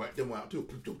 They whacked them out too.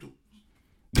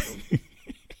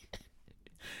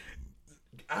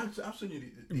 I'll send you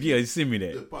Yeah, send me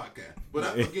that. the podcast.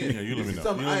 But again, Yeah, you let me this is know.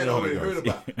 something You I let had me know how already it heard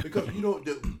goes. about because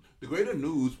the greater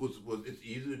news was it's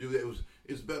easy to do that.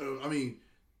 It's better. I mean,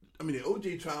 the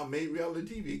OJ trial made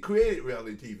reality TV, created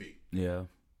reality TV. Yeah.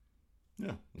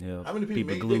 Yeah. Yeah. How many people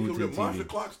made glued their to career? the Marsha TV.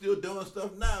 Clark still doing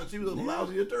stuff now, and she was a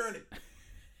lousy attorney.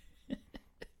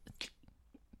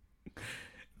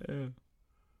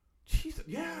 Jesus,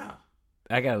 yeah.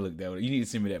 I gotta look that one. You need to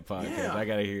send me that podcast. Yeah. I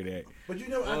gotta hear that. But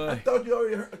I thought you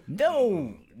already heard.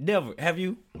 No, never. Have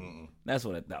you? That's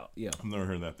what I thought. Yeah. I've never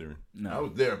heard that theory. I No.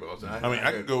 was there, but I mean,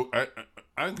 I could go.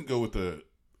 I can go with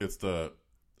it's the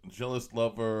jealous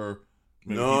lover.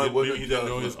 Maybe No, he it wasn't maybe he didn't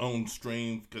know jealous. his own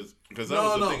strength because that No,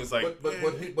 was the no. thing. It's like,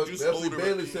 but just Leslie older,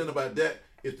 Bailey but- said about that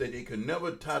is that they could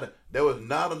never there was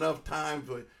not enough time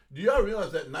for. Do y'all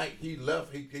realize that night he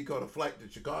left? He caught a flight to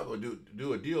Chicago to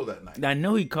do a deal that night. I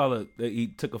know he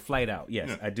took a flight out. Yes,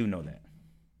 Yeah. I do know that.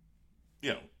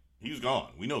 you know, he's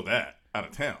gone. We know that out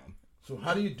of town. So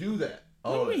how do you do that?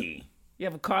 What do you mean? You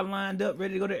have a car lined up,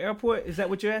 ready to go to the airport? Is that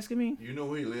what you're asking me? You know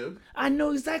where he lives, I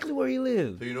know exactly where he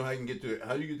lives. so you know how you can get to it.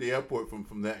 How do you get to the airport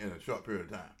from that in a short period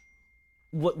of time?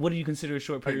 What do you consider a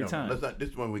short period of time? Let's not.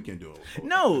 This one we can do.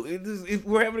 No,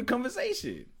 we're having a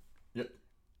conversation. Yep.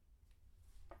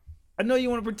 I know you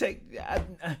want to protect.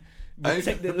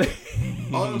 Protect the.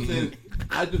 All I'm saying is,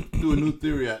 I just do a new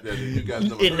theory out there that you guys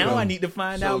never And heard now of. I need to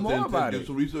find out more about do it.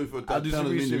 some research for I'll do some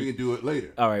telling me that we research. can do it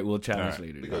later. All right, we'll challenge All right.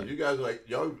 later. Because you guys are like,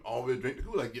 y'all always drink the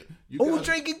Kool-Aid. You Oh, guys,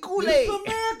 drinking This Kool-Aid. is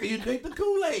America. You drink the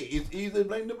Kool-Aid. It's easy to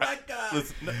blame the black guy.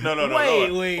 Listen, no.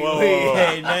 Wait. Whoa.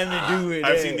 Had nothing to do with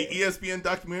I've that. seen the ESPN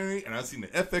documentary and I've seen the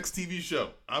FX TV show.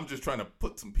 I'm just trying to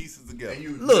put some pieces together. And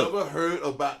you Look. never heard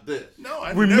about this. No,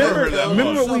 I Remember, never heard that.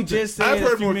 remember one. what we just said I've a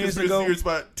heard few more minutes conspiracy ago? theories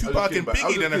about Tupac and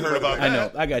Biggie than I heard about I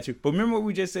that. know, I got you. But remember what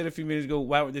we just said a few minutes ago?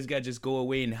 Why would this guy just go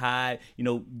away and hide? You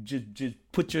know, just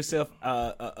put yourself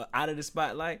out of the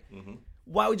spotlight. Mm-hmm.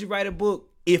 Why would you write a book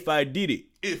if I did it?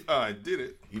 If I did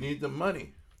it, You need the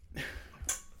money.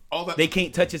 all that. They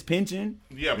can't touch his pension,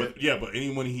 but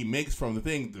any money he makes from the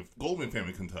thing, the Goldman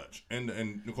family can touch, and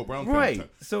Nicole Brown family Right. can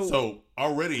touch. So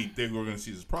already they were going to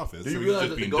see his profits. Do So you he's realize just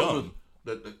that the being Goldman,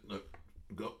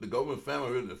 dumb. the Goldman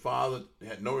family, really, the father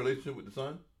had no relationship with the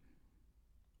son?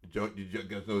 Did you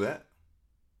guys know that?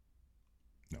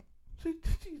 No. See,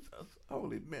 Jesus,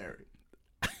 only married.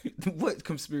 what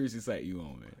conspiracy site you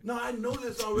on, man? No, I know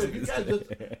this already. You guys just,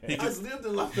 I lived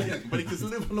in Los Angeles, but he just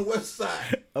lived on the west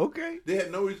side. Okay. They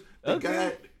had no reason. The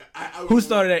Okay. guy, Who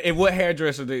started that? And what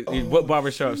hairdresser? What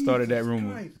barbershop started that Jesus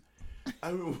rumor? Christ. I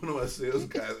remember one of my sales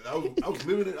guys. I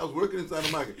was working inside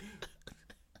the market.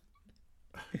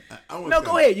 No,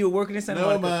 go ahead. You were working in Santa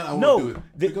Never Monica. mind, I won't No, do it.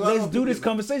 Because I let's don't do think this it-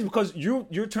 conversation because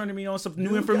you're turning me on some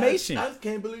new You information. guys, I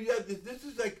can't believe you. This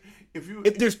is like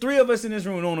if There's three of us in this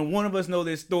room, and only one of us know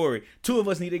this story. Two of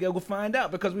us need to go find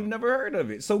out because we've never heard of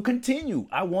it. So continue.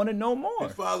 I want to know more.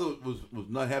 his father was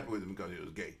not happy with him because he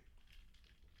was gay,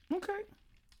 Okay.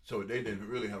 so they didn't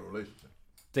really have a relationship.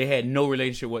 They had no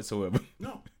relationship whatsoever.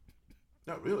 No,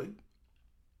 not really.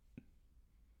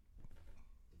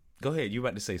 Go ahead. You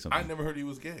about to say something? I never heard he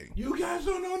was gay. You guys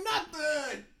don't know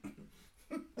nothing.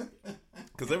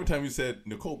 Because every time you said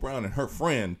Nicole Brown and her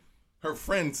friend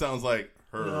sounds like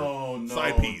her No,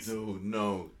 side piece. dude,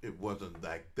 no, it wasn't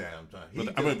like that. I'm trying.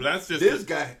 But that's just this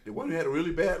guy. The one who had a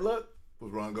really bad luck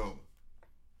was Ron Goldman.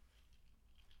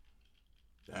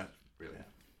 That's really happened.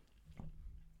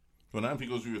 Well, now if he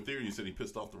goes through your theory, you said he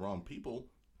pissed off the wrong people.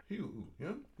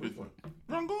 Which one?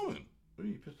 Ron Goldman. What are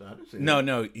you pissed off? I didn't say No, that.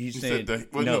 no. He said said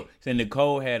that- well, no. no. He said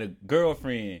Nicole had a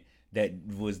girlfriend that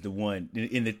was the one.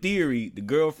 In the theory, the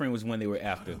girlfriend was one they were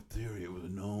after. Theory, it was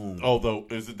known. Although,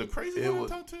 is it the crazy It one I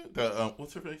was- talked to? The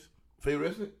what's her face? Faye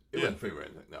Wrestling? It Yeah. wasn't Faye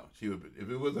Wrestling. No, she would. If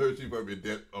it was her, she'd probably be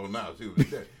dead. Oh, now she would be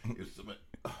dead. It's somebody.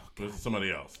 Oh, It was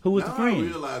somebody else. Who was now the friend? I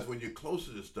realize when you're close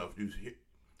to this stuff, you hear.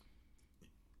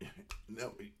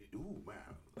 No, ooh,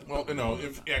 man. Well, no,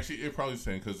 if actually, it probably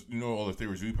saying because all the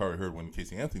theories we probably heard when the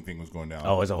Casey Anthony thing was going down.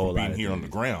 Oh, it's a whole from lot being of here on the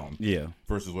theories. ground. Yeah.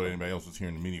 Versus what anybody else was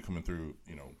hearing in the media coming through.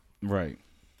 Right.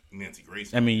 Nancy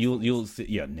Grace. I mean, you'll sit.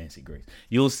 Yeah, Nancy Grace.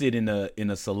 You'll sit in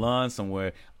a salon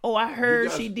somewhere. Oh, I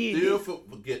heard she did. Still this.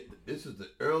 forget that this is the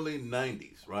early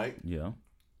 '90s, right? Yeah.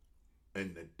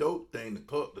 And the dope thing, the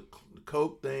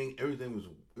coke thing, everything was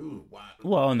wild.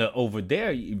 Well, over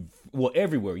there,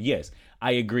 everywhere. Yes,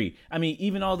 I agree. I mean,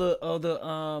 even all the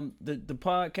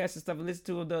podcasts and stuff I listened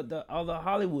to, all the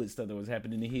Hollywood stuff that was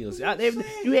happening in the hills.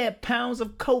 You had pounds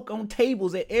of coke on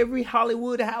tables at every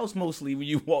Hollywood house, mostly when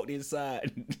you walked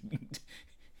inside.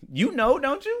 Don't you? No,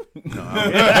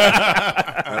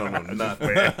 I don't know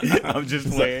nothing. I'm just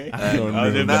playing.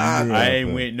 I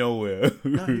ain't went nowhere.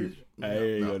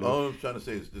 All I'm trying to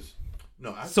say is this.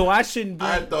 No, I shouldn't.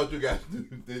 I thought you guys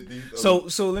did these.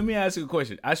 So let me ask you a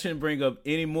question. I shouldn't bring up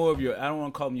any more of your. I don't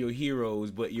want to call them your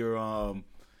heroes, but your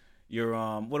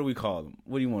what do we call them?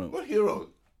 What do you want to? What heroes?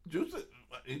 Juice?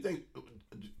 You think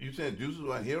you saying Juice is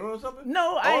a hero or something?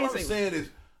 No, All I'm saying is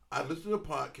I listened to a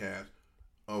podcast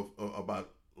of about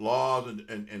laws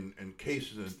and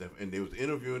cases and stuff, and they was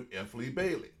interviewing F. Lee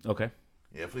Bailey. Okay.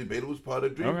 F. Lee Bailey was part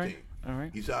of the Dream Team. All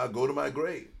right. He said, "I'll go to my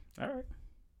grave." All right.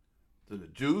 So the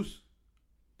Juice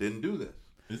didn't do this.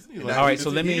 Isn't he? All right. So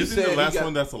let me. Isn't the last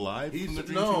one that's alive? He's from the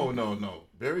Dream no, Team? no.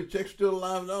 Barry Check's still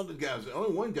alive, and all the guys.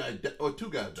 Only one guy or two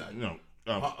guys died. No,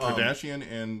 Kardashian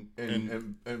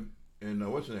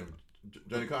and what's his name?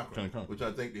 Johnny Cochran. Johnny Cochran. Which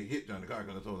I think they hit Johnny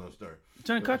Cochran. That's all another story.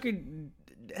 Johnny Cochran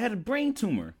had a brain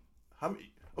tumor. How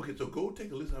many? Okay, so go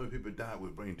take a listen. How many people died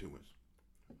with brain tumors?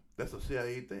 That's a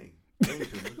CIA thing. Brain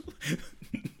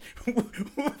tumors.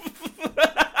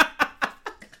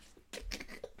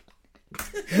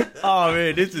 Oh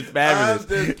man, this is fabulous.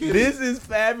 I'm just kidding. This is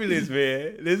fabulous,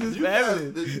 man. This is You guys-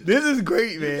 fabulous. This is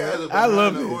great, guys man. are I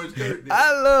love behind the orange this. curtain.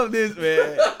 I love this,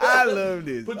 man. I love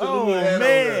this. Put your Oh Lulu hat on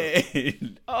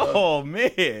man. Oh man.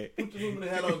 Put your Luminary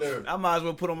hat on there. I might as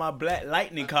well put on my black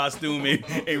lightning costume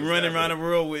and run around the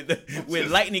world with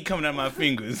lightning coming out of my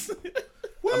fingers.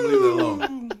 I'm gonna leave it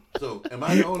alone. So, am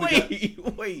I the only guy?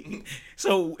 Wait.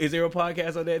 So, is there a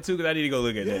podcast on that too? Because I need to go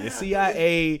look at that. The Yeah.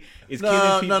 CIA is No,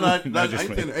 killing people. no. I just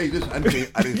ain't playing. saying, hey, listen, I didn't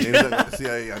say anything about the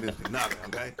CIA. I didn't say nothing,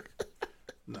 okay?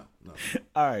 No.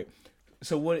 All right.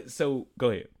 So what? So go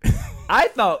ahead. I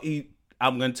thought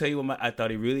I'm gonna tell you I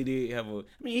thought he really did have a. I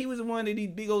mean, he was one of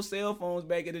these big old cell phones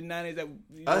back in the '90s. That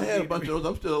I had a bunch of those.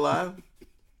 I'm still alive.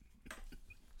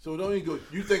 So don't even go.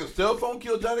 You think a cell phone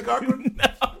killed Johnny Cochran?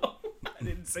 No, I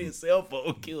didn't say a cell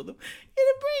phone killed him. He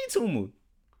had a brain tumor.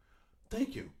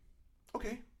 Thank you.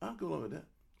 Okay, I'll go along with that.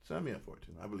 Sign me up for it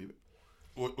too. I believe it.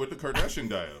 What the Kardashian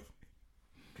die of?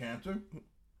 Cancer.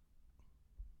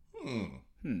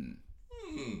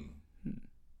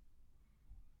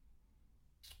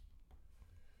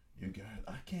 You guys,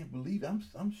 I can't believe it.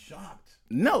 I'm shocked.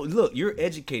 No, look, you're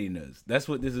educating us. That's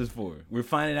what this is for. We're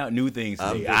finding out new things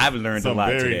today. I'm I've learned a lot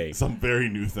today. Some very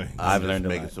new things. I've I'm learned just a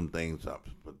making lot. some things up,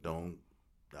 but don't.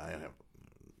 I have.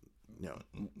 You know,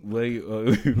 Well,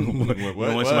 you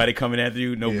want somebody coming after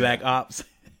you? No Yeah. black ops.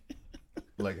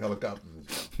 like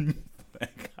helicopters and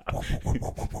stuff.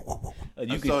 You I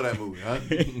can- saw that movie. Huh?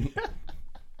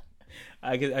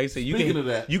 I can say you Speaking can. of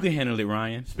that- You can handle it,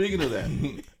 Ryan. Speaking of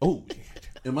that, oh,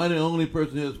 am I the only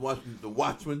person here that's watching The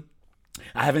Watchmen?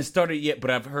 I haven't started yet,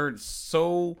 but I've heard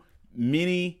so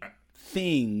many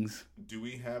things. Do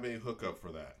we have a hookup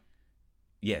for that?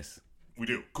 Yes. We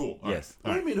do. Cool. All Yes.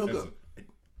 right. What do you mean All right. hookup?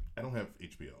 I don't have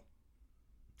HBO.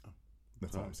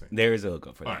 That's all I'm saying. There is a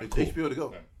hookup for that. All right. It's Cool. HBO to go.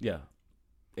 Okay. Yeah.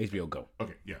 HBO Go.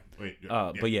 Okay. Yeah. Wait.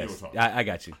 Yeah, But yeah, yes, we'll talk. I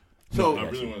got you. So, I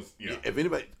really want to. Yeah. if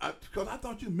anybody, because I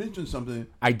thought you mentioned something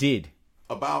I did.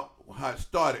 about how it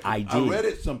started. I I did. read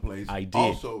it someplace. I did.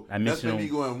 Also, I that's mentioned made me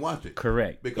on- go and watch it.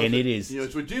 Correct. Because And it is. You know,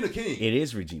 it's Regina King. It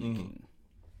is Regina King.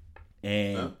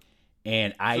 And Huh?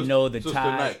 and I Sister- know the Sister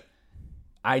ties. Knight.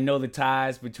 I know the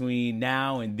ties between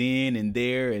now and then and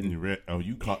there and You read? Oh,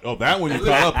 you caught. Oh, that one you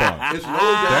caught up on. It's an old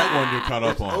guy. That one you're caught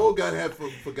up It's an on. old guy that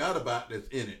forgot about that's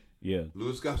in it. yeah.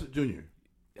 Louis Gossett Jr.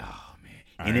 Oh man.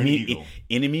 Iron Enemy Eagle.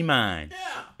 enemy mine.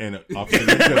 Yeah. And Officer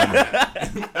and Gentleman.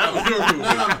 That was your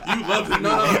movie. You loved it.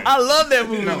 No. I love that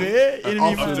movie, No. man. An Enemy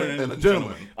officer mine. and a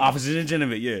gentleman. Officer and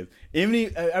Gentleman, yes.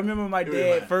 Enemy. I remember my Enemy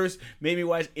dad Mine. first made me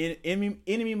watch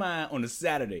Enemy Mine on a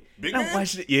Saturday. Big And I man?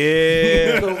 watched it.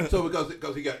 Yeah. So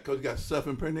because he got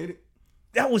self-impregnated.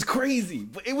 That was crazy,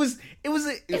 but it was an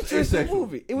interesting asexual.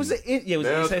 movie. It was it was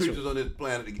There are asexual. creatures on this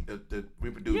planet that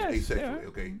reproduce Yes, there asexually. are.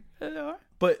 Okay,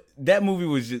 But that movie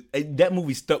was just that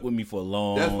movie stuck with me for a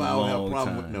long, that's why I don't have a long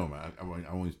problem time. with. No, man,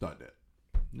 I won't start that.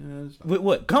 No, it's not. With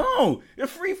what? Come on, you're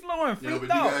free flowing, free Yeah, but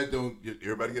thought. you guys don't.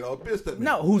 Everybody get all pissed at me.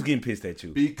 No, who's getting pissed at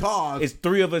you? because It's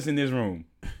 3 of us in this room.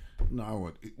 no, I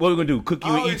want. What are we gonna do? Cook you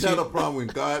I and always eat had a you? problem when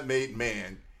God made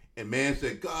man, and man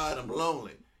said, "God, I'm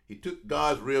lonely." He took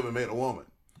God's rib and made a woman.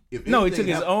 If No, he anything took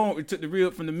his happened- own. He took the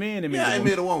rib from the man and made Yeah, the he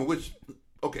woman. made a woman. Which,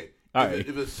 okay, All if, right.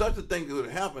 if it's such a thing that would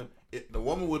happen, the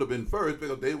woman would have been first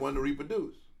because they wanted to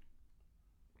reproduce.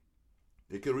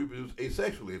 They could reproduce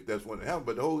asexually if that's what happened.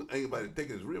 But the whole thing about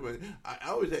taking his rib, I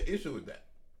always had issue with that.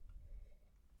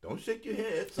 Don't shake your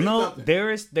head. Say No, something.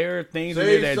 there are things in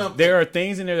Say there that something. there are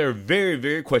things in there that are very,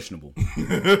 very questionable.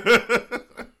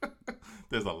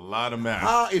 There's a lot of math.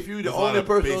 How, if you're the There's a lot only of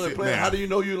person on the basic planet, how math. do you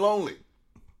know you're lonely?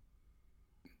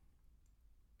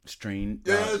 Strain.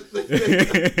 Yes.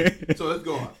 So let's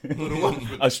go on. So the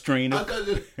Watchmen. A strain of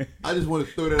I just want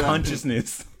to throw that out.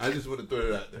 consciousness. I just want to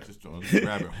throw that out there. Just on the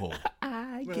rabbit hole.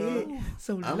 I Well, get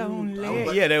so I was lonely.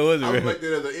 like- Yeah, that was I was real. like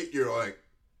that as an 8-year-old. Like,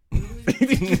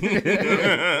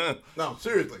 no,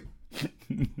 seriously.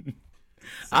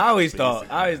 I always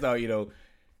thought, you know.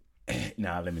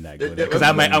 Nah, let me not go That- there that- because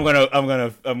I'm gonna.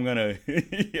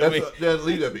 I mean, That's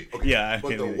leave that be. Okay. Yeah, I But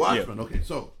can't the leave it. Watchmen. Okay,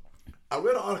 so I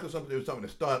read an article something. There was something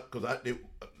that started because the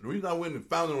reason I went and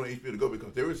found it on HBO to go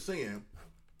because they were saying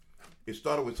it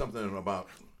started with something about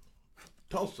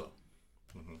Tulsa,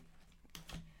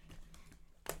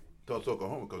 Tulsa,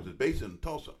 Oklahoma, because it's based in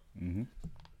Tulsa. Mm-hmm.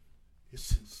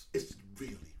 It's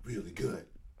really really good.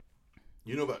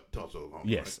 You know about Tulsa, Oklahoma?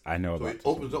 yes, right? I know So about. it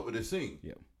opens up with this scene.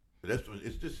 Yep. That's what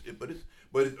it's just. But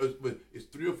it's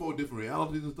 3 or 4 different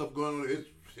realities and stuff going on. It's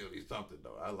really something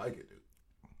though. I like it, dude.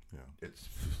 Yeah. It's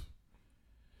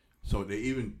so they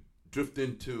even drift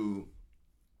into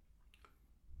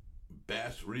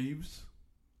Bass Reeves.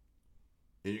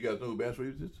 And you guys know who Bass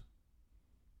Reeves is?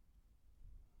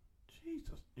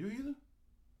 Jesus, you either?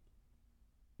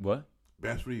 What?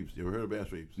 Bass Reeves. You ever heard of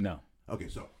Bass Reeves? No. Okay,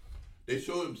 so they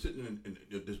showed him sitting in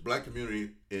this black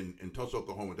community in Tulsa,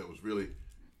 Oklahoma that was really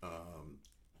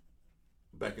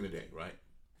back in the day, right?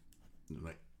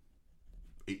 Like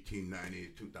 1890,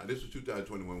 2000. This is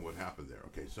 2021. What happened there?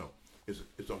 Okay, so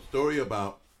it's a story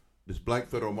about this black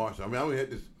federal marshal. I mean, I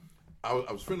had this. I was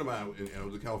a friend of mine, and I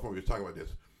was in California. We was talking about this.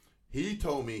 He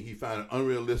told me he found it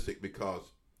unrealistic because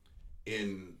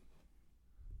in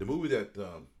the movie that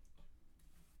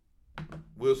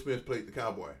Will Smith played the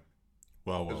cowboy.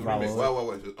 Well, It's a well, remake. Wild Wild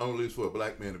West. It's unreleased for a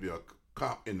black man to be a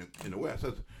cop in the West. I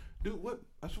said, dude, what?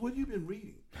 I said, what have you been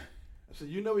reading? I said,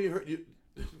 you know, you heard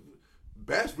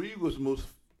Bass Reeves was the most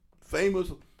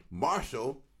famous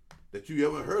marshal that you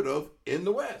ever heard of in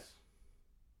the West.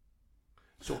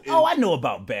 So Oh, I know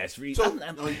about Bass Reeves. so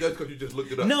I'm- no, that's because you just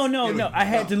looked it up. no. Anyway, I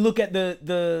had to look at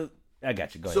the. I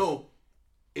got you. Go ahead. So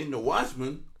in The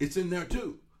Watchmen, it's in there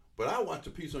too. But I watched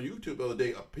a piece on YouTube the other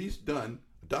day,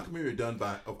 a documentary done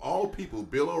by, of all people,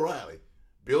 Bill O'Reilly.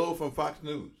 Bill from Fox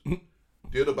News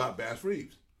did about Bass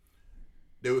Reeves.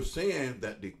 They were saying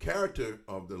that the character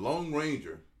of the Lone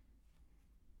Ranger,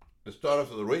 the start of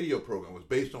the radio program, was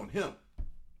based on him.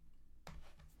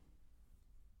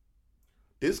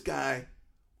 This guy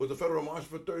was a federal marshal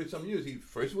for 30-some years. He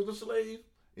first was a slave,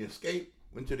 he escaped,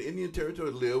 went to the Indian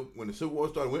Territory to live. When the Civil War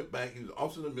started, went back. He was an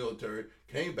officer in the military,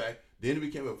 came back. Then he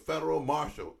became a federal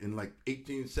marshal in like late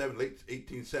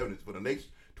 1870s. For the next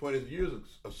 20 years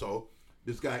or so,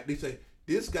 this guy, they say,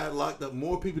 this guy locked up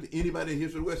more people than anybody in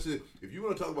history of the West. If you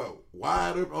want to talk about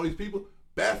wide open, all these people,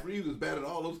 Bass Reeves is better than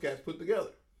all those cats put together.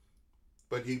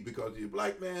 But because he's a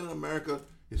black man in America,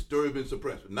 his story has been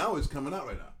suppressed. But now it's coming out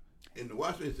right now. In the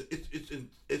Washington,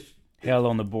 it's Hell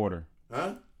on the Border.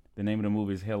 huh? The name of the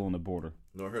movie is Hell on the Border.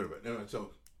 No, I heard of it. No,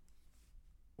 so,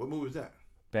 what movie is that?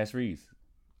 Bass Reeves.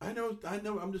 I know.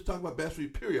 I'm just talking about Bass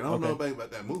Reeves. Period. I don't know Okay. anything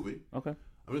about that movie. Okay.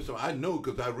 I'm just saying I know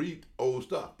because I read old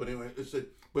stuff. But anyway,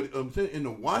 but I'm saying in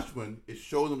the Watchmen, it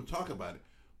shows them talk about it.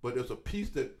 But there's a piece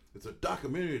that it's a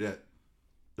documentary that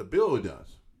the Bill does.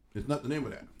 It's not the name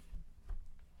of that.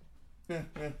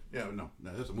 Yeah. No,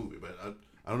 that's a movie, but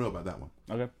I don't know about that one.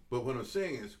 Okay. But what I'm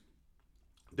saying is,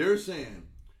 they're saying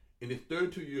in his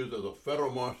 32 years as a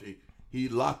federal marshal, he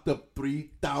locked up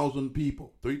 3,000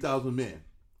 people, 3,000 men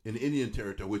in the Indian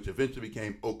Territory, which eventually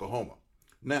became Oklahoma.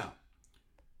 Now,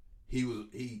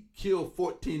 he killed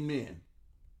 14 men.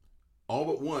 All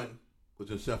but one was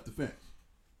in self-defense.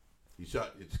 He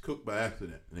shot his cook by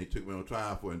accident, and they took him on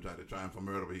trial for it and tried to try him for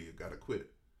murder, but he got acquitted.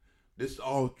 This is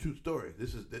all true story.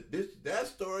 That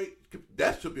story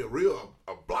that should be a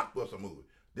blockbuster movie.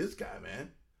 This guy,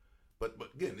 man. But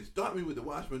again, it started me with the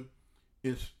Watchmen.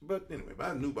 But anyway,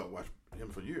 I knew about him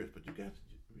for years. But you guys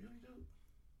really do.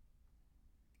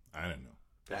 I didn't know.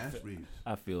 Bass Reeves.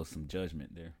 I feel some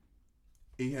judgment there.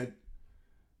 He had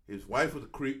His wife was a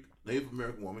Creek, Native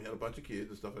American woman. He had a bunch of kids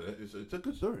and stuff like that. It's a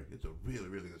good story. It's a really,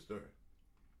 really good story.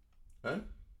 Huh?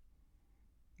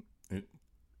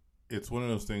 It's one of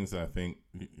those things that I think,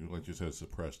 like you said,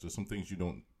 suppressed. There's some things you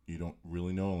don't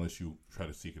really know unless you try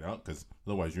to seek it out, because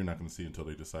otherwise you're not going to see it until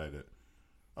they decide that,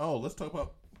 oh, let's talk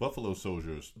about Buffalo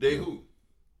Soldiers. They who?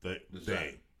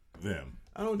 Them.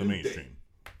 I don't the do mainstream.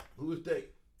 They. Who is they?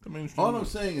 The mainstream. All I'm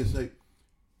saying is, like,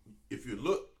 if you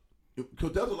look,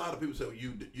 because there's a lot of people say, well,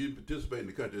 you participate in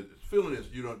the country. It's feeling this,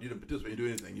 you didn't participate in do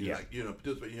anything. You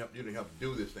participate. You didn't have to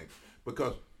do this thing,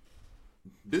 because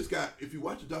this guy, if you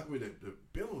watch the documentary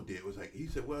that Bello did, was like, he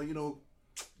said, well, you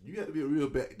had to be a real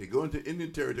bad to go into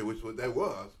Indian territory, which what that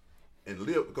was, and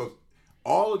live, because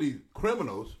all of these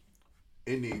criminals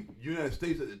in the United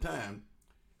States at the time,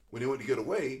 when they went to get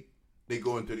away, they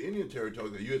go into the Indian territory.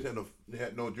 The U.S.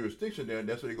 had no jurisdiction there, and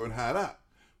that's where they go and hide out.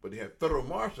 But they had federal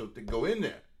marshals to go in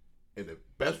there, and the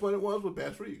best one it was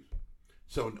Bass Reeves.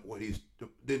 So what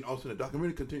then also the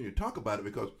documentary continued to talk about it,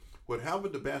 because what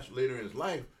happened to Bass later in his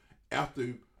life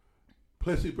after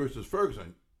Plessy versus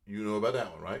Ferguson, you know about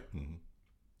that one, right? Mm-hmm.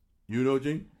 You know,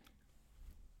 Gene?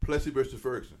 Plessy versus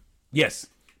Ferguson. Yes.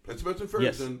 Plessy versus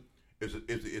Ferguson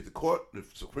is the court, the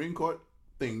Supreme Court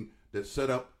thing that set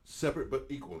up separate but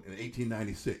equal in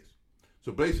 1896.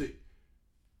 So basically,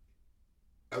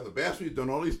 after Bass Reeves done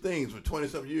all these things for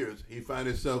 20-something years, he found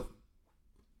himself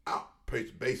out,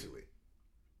 basically.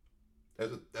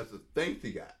 That's the thanks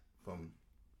he got from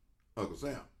Uncle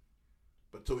Sam.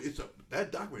 But so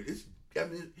that documentary.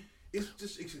 It's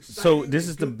exciting. So this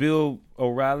is the Bill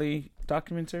O'Reilly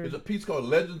documentary. There's a piece called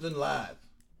Legends and Lies.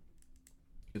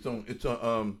 It's on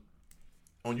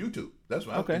YouTube. That's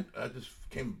why Okay. I just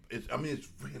came. It's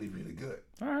really, really good.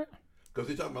 All right. Because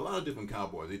they talk about a lot of different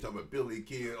cowboys. They talk about Billy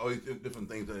Kid, all these different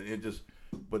things, and it just.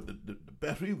 But the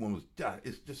Bass Reeves one was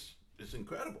it's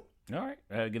incredible. All right.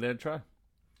 I'll give that a try.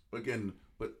 Again,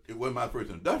 but it wasn't my first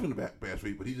introduction to Bass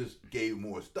Reeves, but he just gave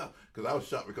more stuff. Because I was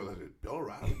shocked because I said, Bill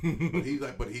O'Reilly.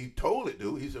 But he told it,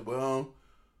 dude. He said, well,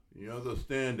 you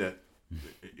understand that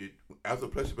after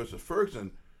Plessy versus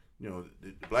Ferguson, the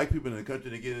black people in the country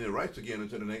didn't get any rights again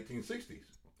until the 1960s. It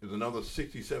was another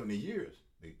 60, 70 years.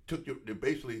 They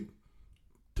basically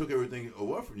took everything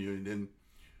away from you, and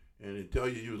they tell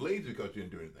you was lazy because you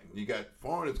didn't do anything. You got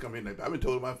foreigners coming in. Like, I've been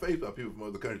told in my face by people from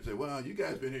other countries say, well, you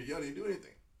guys been here, y'all didn't do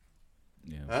anything.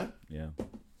 Yeah. Huh? Yeah.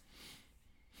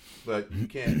 But you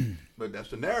can't. But that's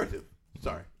the narrative.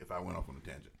 Sorry if I went off on a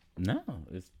tangent. No,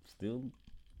 it's still.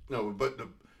 No, but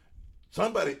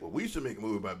we should make a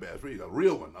movie about Bass Reeves, a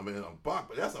real one.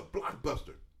 But that's a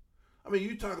blockbuster.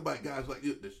 You talk about guys like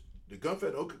the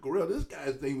Gunfight Oka Gorilla. This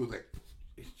guy's thing was like,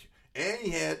 and he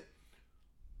had,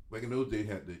 back in those days,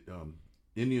 had the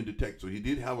Indian detective. So he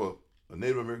did have a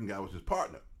Native American guy was his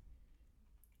partner.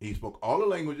 He spoke all the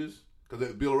languages,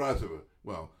 because Bill O'Reilly said,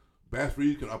 well, Bass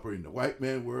Reeves can operate in the white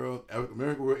man world, African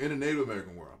American world, and the Native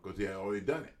American world, because he had already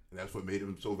done it. And that's what made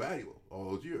him so valuable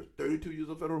all those years. 32 years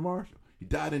of federal marshal. He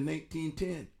died in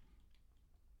 1910.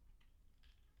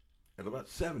 At about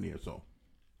 70 or so.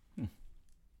 Really?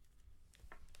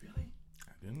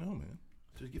 I didn't know, man.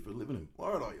 That's what you get for living in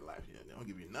Florida all your life. Yeah, they don't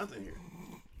give you nothing here.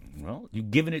 Well, you're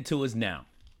giving it to us now.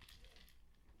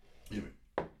 Anyway,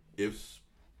 it's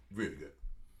really good.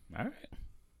 All right.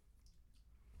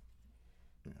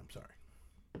 Yeah, I'm sorry.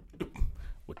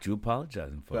 What you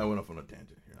apologizing for? But I went off on a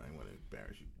tangent here. I didn't want to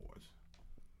embarrass you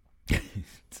boys.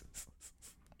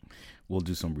 We'll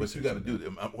do some But research. you got to do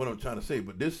what I'm trying to say.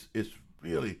 But this is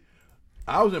really,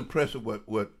 I was impressed with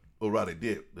what O'Reilly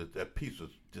did. That piece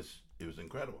was it was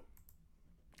incredible.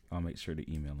 I'll make sure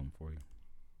to email him for you.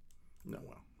 No,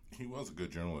 well. He was a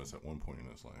good journalist at one point in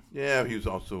his life. Yeah, he was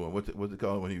also, what's it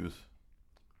called when he was?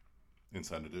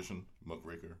 Inside Edition,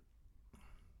 Muckraker.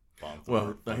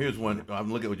 Well, now here's one.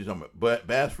 I'm looking at what you're talking about. But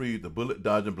Bass Reeves, the bullet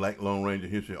dodging black Lone Ranger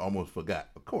history almost forgot.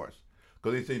 Of course.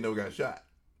 Because they say he never got shot.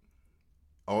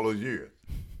 All those years.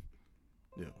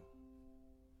 Yeah.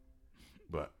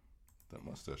 But. That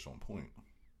mustache on point.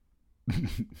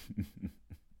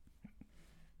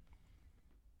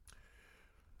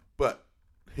 But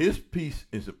his piece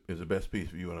is the best piece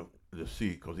if you want to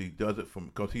see, because he does it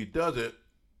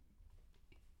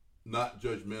not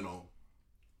judgmental.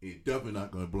 He's definitely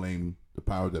not going to blame the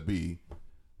powers that be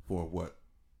for what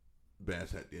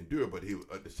Bass had to endure, but he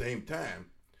at the same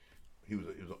time he was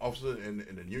an officer in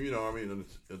the Union Army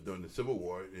during the Civil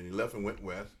War, and he left and went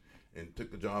west and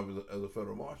took the job as a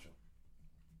federal marshal.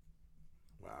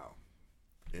 Wow.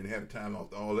 And he had a time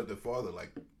all at the father,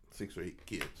 like 6 or 8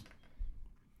 kids.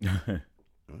 All right.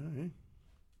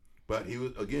 But he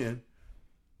was, again,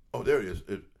 there it is.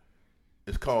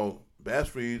 It's called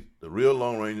Bass Reeves, the real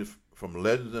Lone Rangers from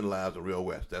Legends and Lives of Real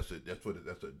West. That's it. That's what the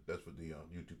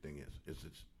YouTube thing is.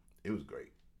 It was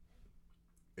great.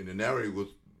 And the narrator was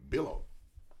Billo.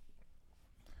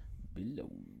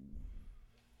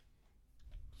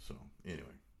 So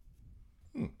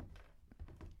anyway,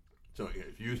 so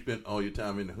if you spent all your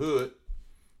time in the hood,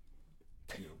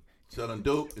 selling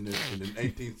dope in the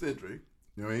 18th century,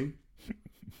 you know what I mean?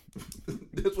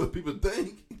 That's what people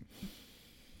think.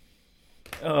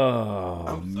 Oh,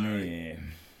 I'm sorry.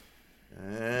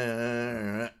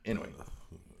 man. Anyway,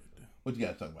 what you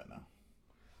got to talk about now?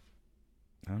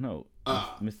 I don't know.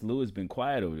 Mr. Lewis been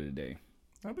quiet over today.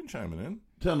 I've been chiming in.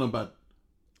 Tell them about.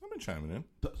 I've been chiming in.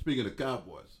 Speaking of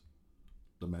cowboys,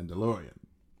 The Mandalorian.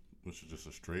 Which is just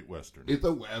a straight western. It's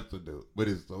a western, dude, but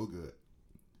it's so good.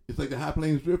 It's like the High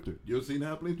Plains Drifter. You ever seen the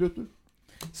High Plains Drifter?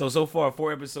 So far,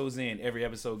 4 episodes in. Every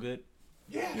episode good?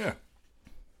 Yeah.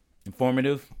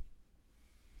 Informative?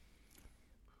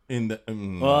 In the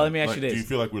Well, let me ask you this. Do you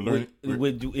feel like we're learning?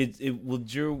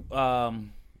 Would you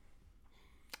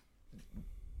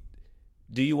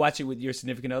do you watch it with your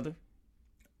significant other?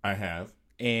 I have.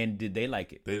 And did they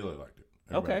like it? They really liked it.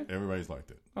 Okay. Everybody's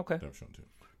liked it. Okay. I've shown too.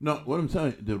 No, what I'm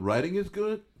telling you, the writing is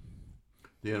good.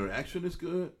 The interaction is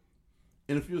good.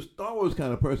 And if you're a Star Wars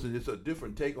kind of person, it's a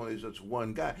different take on it. It's just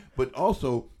one guy. But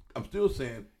also, I'm still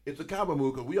saying it's a cowboy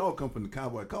movie because we all come from the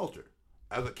cowboy culture.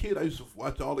 As a kid, I used to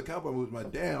watch all the cowboy movies. My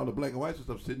dad, all the black and white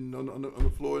stuff, sitting on the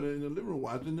floor in the living room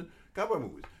watching the cowboy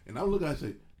movies. And I'm looking, I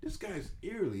say, this guy's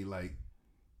eerily like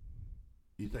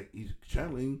he's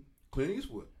channeling Clint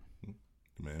Eastwood.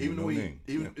 The man Even with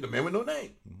though no name. the man with no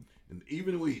name, and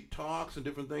even the way he talks and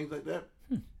different things like that.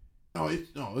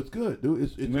 It's good, dude.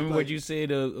 It's Remember like, what you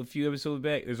said a few episodes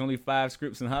back? There's only 5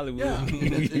 scripts in Hollywood. Yeah,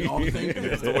 and all the same.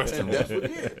 It's the Western and that's what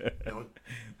it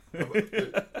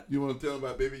is. You want to tell them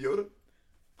about Baby Yoda?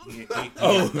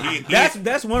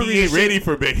 That's one He reason. ain't ready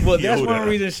for Baby Well, Yoda. that's one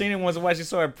reason Shannon wants to watch. She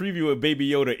saw a preview with Baby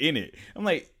Yoda in it. I'm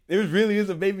like, there really is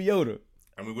a Baby Yoda.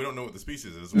 I mean, we don't know what the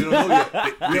species is. We don't know yet.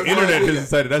 The internet has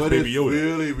decided that's but Baby it's Yoda.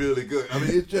 really, really good. I mean,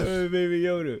 it's just Baby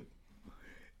Yoda.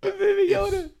 Baby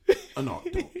Yoda. no.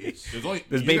 There's only,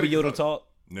 Does you Baby gotta- Yoda talk?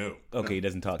 No. Okay, he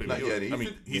doesn't talk. Baby Not Yoda. yet. I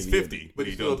mean, he's Baby 50, but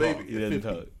he he's still a doesn't baby. talk. He doesn't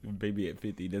 50. talk. Baby at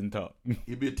 50 doesn't talk.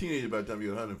 You'll be a teenager by the time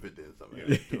you're 150 or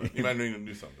something. You might need to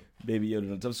do something. Baby Yoda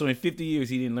don't talk. So in 50 years,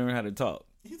 he didn't learn how to talk.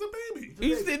 He's a baby.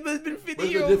 He's been 50 But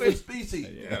it's years a old. different species.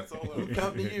 Yeah, it's all Who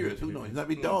counting the years? Who knows? It might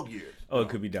be dog years. Oh, it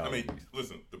could be dog. I mean,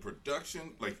 listen, the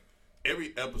production, like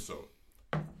every episode,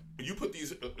 you put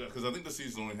these, because I think the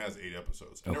season only has 8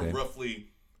 episodes, and Okay. they're roughly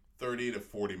 30 to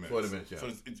 40 minutes. 40 minutes, yeah. So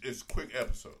it's quick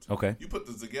episodes. Okay. You put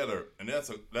this together, and that's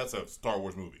a Star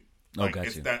Wars movie. Oh, Like, gotcha.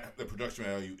 it's that the production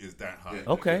value is that high. Yeah,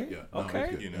 Okay. Yeah. No, Okay.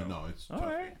 It's good. You know. No, it's All tough.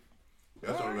 right.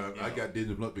 That's All all right. right. I got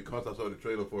Disney Plus because I saw the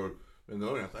trailer for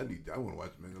Mandalorian. I want to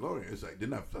watch Mandalorian. It's like,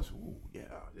 then I said, ooh, yeah,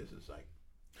 this is like.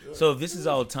 Good. So if this is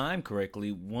all timed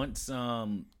correctly, once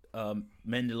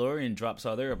Mandalorian drops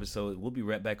all their episode, we'll be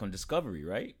right back on Discovery,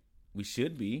 right? We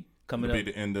should be coming It'll up.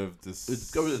 be the end of this. Is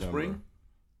Discovery the spring?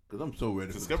 Because I'm so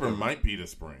ready. Discovery might be the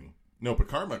spring. No,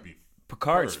 Picard might be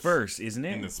Picard's first, isn't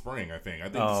it? in the spring. I think. Oh,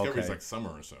 Discovery's okay. like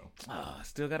summer or so.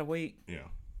 Still gotta wait. Yeah,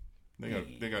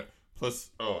 they got.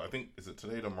 Plus, I think is it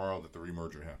today, tomorrow that the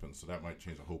remerger happens, so that might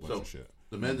change a whole bunch of shit.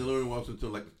 The Mandalorian walks into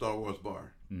like the Star Wars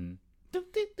bar. Mm-hmm.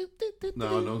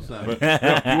 No sound. But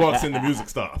yeah, he walks in, the music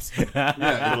stops.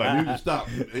 Yeah, like you stop.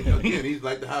 And again, he's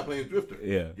like the High Plains Drifter.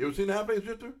 Yeah. You ever seen the High Plains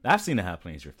Drifter? I've seen the High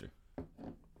Plains Drifter.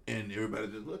 And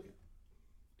everybody's just looking.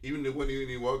 Even when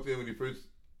he walks in, when he first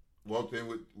walked in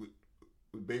with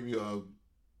baby Oh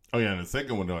yeah, and the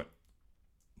second one, they're like,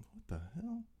 what the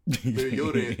hell? Baby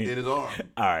Yoda in his arm.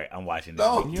 All right, I'm watching this.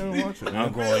 No, You don't watch it. I'm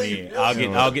man. going in.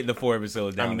 I'll get the 4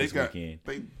 episodes down I mean, this weekend.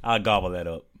 they I'll gobble that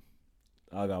up.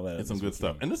 It's some good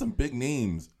stuff, and there's some big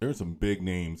names. There's some big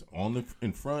names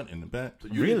in front and the back. So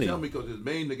you Really? didn't tell me because his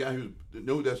main the guy who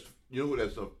who that's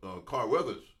Carl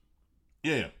Weathers.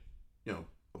 Yeah, You know,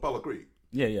 Apollo Creed.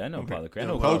 Yeah, I know Apollo Creed. I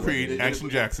know Apollo Apollo Creed, Creed. Action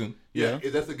Jackson. Yeah,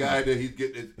 that's the guy that he's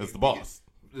getting. That's the boss.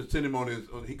 Send him on his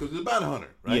because he's a bounty hunter,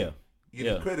 right? Yeah. He gets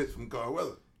Yeah. his credits from Carl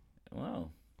Weathers. Wow.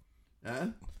 Huh?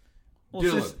 Well,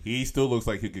 Dylan. since- He still looks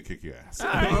like he could kick your ass.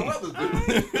 Carl Weathers,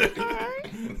 dude.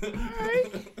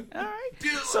 All right.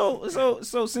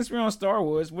 So since we're on Star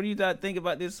Wars, what do you think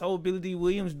about this whole Billy D.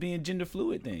 Williams being gender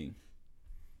fluid thing?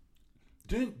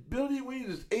 Billy D.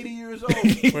 Williams is 80 years old.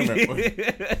 Wait a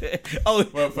minute. Oh,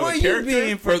 Well, for where the you character?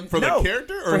 being For the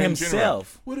character or for in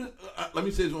himself? What is, let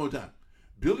me say this one more time.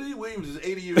 Billy D. Williams is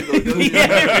 80 years old. Doesn't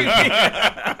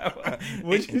matter.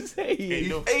 What'd you say?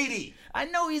 He's 80. I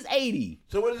know he's 80.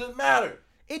 So what does it matter?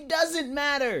 It doesn't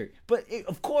matter. But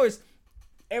of course,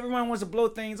 everyone wants to blow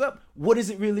things up. What does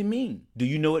it really mean? Do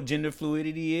you know what gender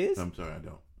fluidity is? I'm sorry, I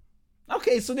don't.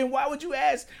 Okay, so then why would you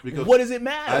ask? Because what does it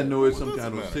matter? I know it's What some does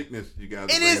kind it of matter? sickness you guys.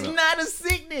 It are is bringing up. not a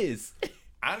sickness.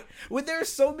 Well, there are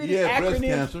so many Yeah, acronyms. breast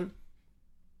cancer.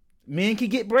 Men can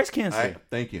get breast cancer.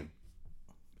 Thank you.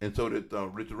 And so did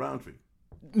Richard Roundtree.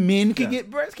 Men can Yeah. get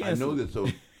breast cancer. I know that. So,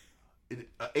 an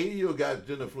 80-year-old guy is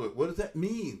gender fluid. What does that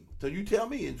mean? So you tell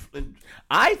me.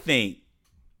 I think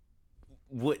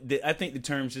I think the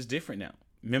term's just different now.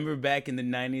 Remember back in the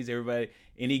 90s,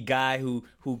 any guy who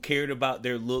cared about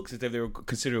their looks, if they were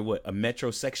considered what, a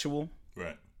metrosexual?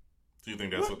 Right. Do you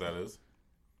think that's what that is?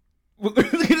 Look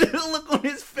at the look on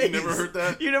his face. You never heard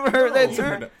that? You never heard that No.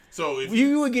 term? So if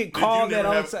You would get did called you that never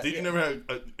all have- the time. Did you never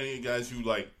have any guys who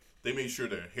like they made sure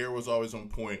their hair was always on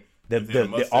point? They if they had a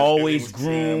mustache, always everything was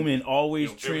groom trimmed, and always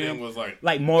everything trim. was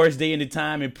like Morris Day and the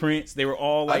Time and Prince. They were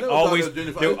all I like never always. thought it was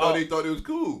gender they were fluid. I thought all- they thought it was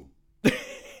cool.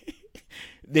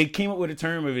 They came up with a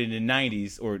term of it in the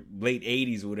 90s or late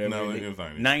 80s or whatever. No, They- it was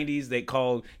 90s. 90s, they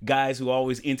called guys who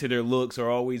always enter their looks or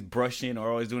always brushing or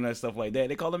always doing that stuff like that.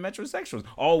 They call them metrosexuals.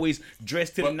 Always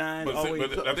dressed to the nines. but always.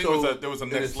 I think there was a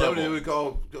next in the 70s, level. They would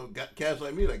call cats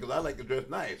like me, like, because I like to dress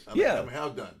nice. I like Yeah. to have my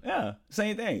house done. Yeah,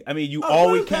 same thing. I mean, you Oh,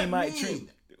 always what does came that out mean? trim.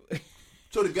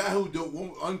 So the guy who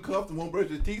won't uncuffed and won't brush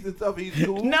his teeth and stuff, he's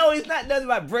cool? No, it's not nothing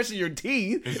about brushing your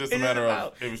teeth. It's just a matter of-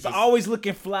 about it was just- always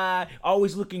looking fly,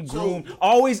 always looking groomed,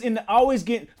 always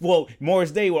get. Well,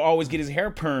 Morris Day will always get his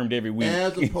hair permed every week.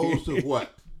 As opposed to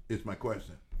what is my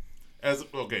question. As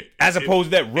opposed to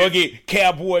that rugged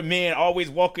cowboy man always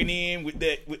walking in with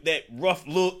that rough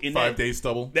look and 5-day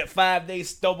stubble. that 5-day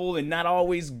stubble and not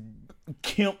always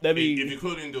kempt. I mean, If you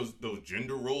put in those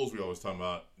gender roles we always talk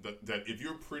about, that if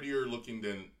you're prettier looking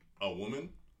than a woman,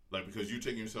 like because you're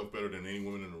taking yourself better than any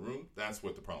woman in the room, that's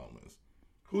what the problem is.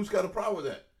 Who's got a problem with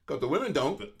that? Because the women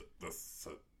don't.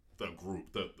 The group.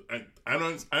 I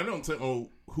don't know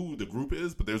who the group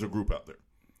is, but there's a group out there.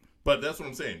 But that's what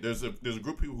I'm saying. There's a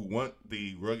group of people who want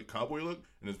the rugged cowboy look,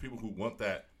 and there's people who want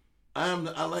that. I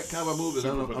like cowboy movies.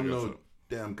 I'm Super no together.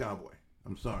 damn cowboy.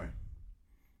 I'm sorry.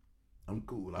 I'm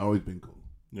cool. I've always been cool.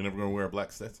 You're never gonna wear a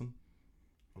black Stetson.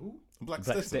 Who? A black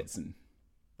Black Stetson. Stetson.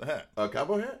 The hat. A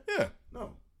cowboy hat? Yeah. No.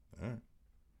 All right.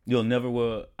 You'll never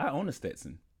wear. I own a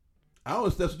Stetson. I don't know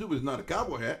what Stetson do, but it's not a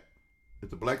cowboy hat.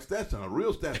 It's a black Stetson, a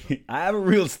real Stetson. I have a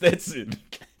real Stetson.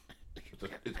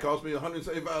 It cost me $175.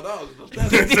 It's a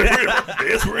Stetson.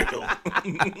 It's real.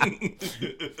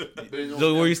 But it don't-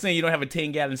 So, what you're saying? You don't have a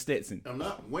 10-gallon Stetson? I'm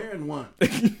not wearing one.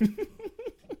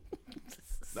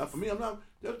 Not for me. I'm not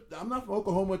from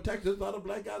Oklahoma, Texas. A lot of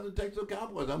black guys in Texas are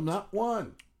cowboys. I'm not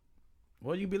one.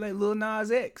 Well, you be like Lil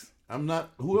Nas X. I'm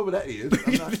not whoever that is.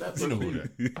 I'm not that You know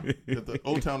person. who that? The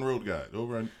Old Town Road guy,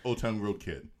 over an Old Town Road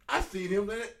kid. I seen him.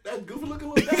 That goofy looking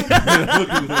little guy.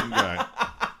 Looking guy,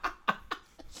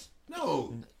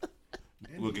 No.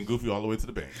 looking goofy all the way to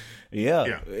the bank. Yeah.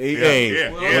 Yeah. Hey,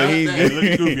 Yeah. Well, well, yeah. he's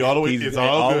Looking goofy all the way. he's It's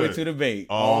all the way good. to the bank.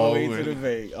 All All the way the to way. the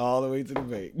bank. All the way to the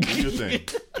bank. Do your thing.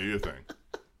 Do your thing.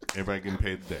 Everybody getting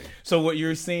paid today. So what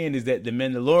you're saying is that the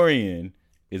Mandalorian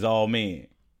is all men.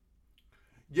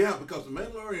 Yeah, because the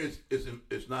Mandalorian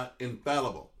is not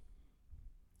infallible.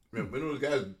 Remember, one of those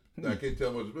guys, I can't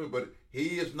tell much about, but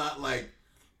he is not like,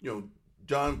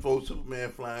 John Ford,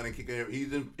 Superman flying and kicking. He's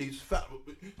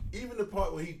even the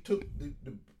part where he took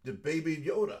the baby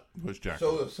Yoda. Bush Jackson.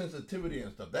 So the sensitivity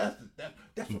and stuff. That's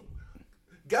what,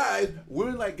 guys.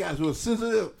 Women like guys who are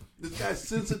sensitive. This guy's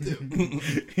sensitive.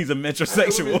 He's a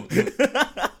metrosexual.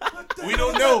 We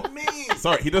don't know. What that means?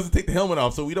 Sorry, he doesn't take the helmet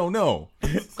off, so we don't know.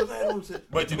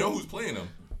 But you know who's playing him?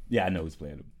 Yeah, I know who's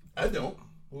playing him. I don't.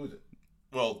 Who is it?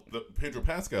 Well, Pedro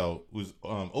Pascal was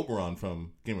Oberon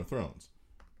from Game of Thrones.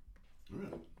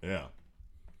 Really? Yeah.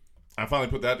 I finally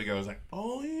put that together. I was like,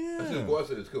 oh I said, yeah. boy, I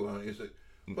said it's cool. Huh? He said,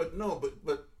 but no,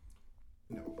 but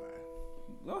never mind.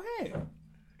 Go ahead.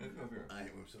 I ain't gonna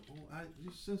say,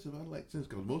 you're sensitive. I like sensitive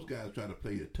because most guys try to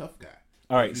play the tough guy.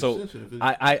 All right, You're so sensitive.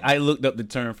 I looked up the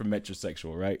term for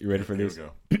metrosexual, right? You ready for Here this?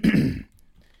 we go.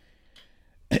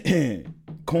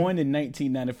 Coined in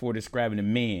 1994 describing a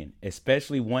man,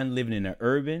 especially one living in an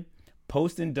urban,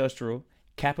 post-industrial,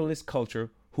 capitalist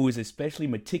culture who is especially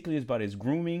meticulous about his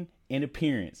grooming and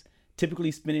appearance,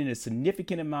 typically spending a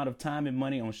significant amount of time and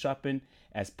money on shopping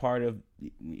as part of,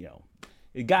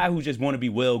 a guy who just want to be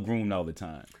well-groomed all the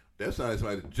time. That sounds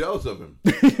like somebody jealous of him.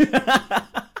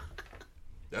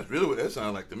 That's really what that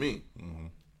sounds like to me.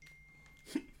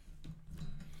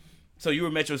 So you were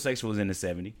metrosexuals in the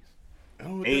 70s. I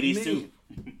don't know what 80s that too.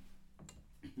 means.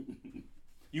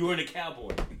 You were in a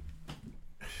cowboy.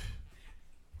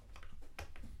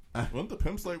 Wasn't the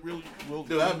pimps like real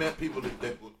Dude, I met people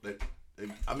that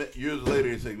I met years later.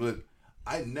 He said, "Look,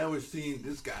 I never seen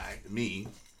this guy, me,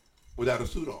 without a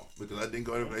suit on because I didn't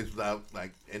go any place without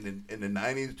like in the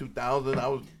 90s, 2000. I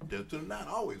was just not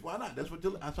always. Why not?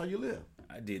 That's how you live.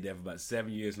 I did that for about 7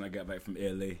 years when I got back from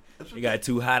LA. It got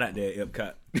too hot out there at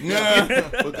Epcot. Yeah,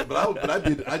 but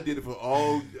I did it for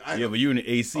all. Yeah, but you in the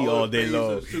AC all day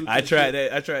long. I tried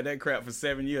that crap for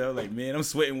 7 years. I was like, man, I'm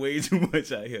sweating way too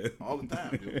much out here. All the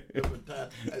time, dude. Different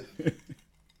times.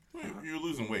 You're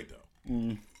losing weight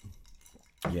though.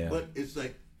 Yeah, But it's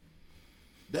like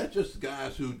that's just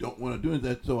guys who don't want to do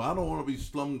that. So I don't want to be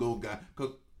slum go guy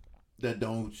because that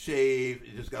don't shave.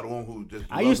 You just got one who just.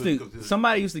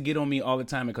 Somebody used to get on me all the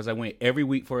time because I went every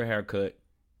week for a haircut,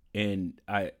 and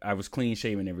I was clean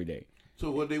shaven every day. So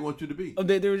what they want you to be? Oh,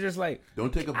 they were just like,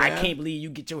 don't take a bath. I can't believe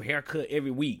you get your haircut every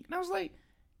week. And I was like,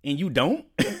 and you don't?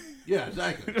 Yeah,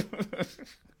 exactly.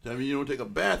 So, I mean, you don't take a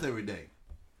bath every day.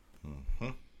 Mm-hmm.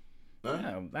 Huh?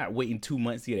 I'm not waiting 2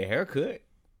 months to get a haircut.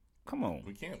 Come on.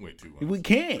 We can't wait 2 months. We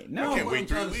can't. No. We can't What wait I'm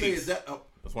 3 trying to say weeks. is that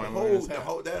That's why I'm wearing this hat.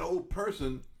 that whole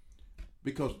person,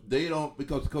 because they don't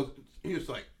because here's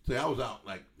like say I was out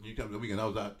like you come to the weekend I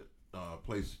was out at a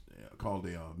place called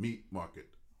the meat market.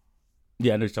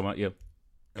 Yeah, I know what you're talking about.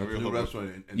 It was a new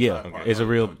restaurant. In Yeah, Hyde Park. it's a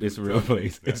real place.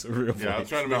 It's a real place. Yeah, I was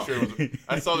trying to make sure it was.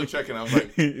 I saw the check and I was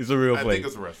like, It's a real I place. think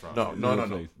it's a restaurant.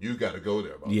 No. You got to go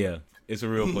there. Bro. Yeah, it's a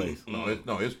real place.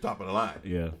 It's top of the line.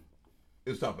 Yeah.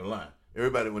 It's top of the line.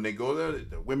 Everybody when they go there,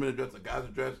 the women are dressed, the guys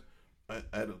are dressed. I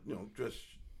had a dress,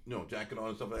 jacket on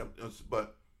and stuff like that.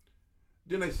 But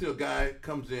then they see a guy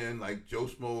comes in like Joe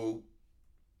Smo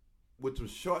with some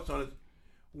shorts on it.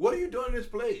 What are you doing in this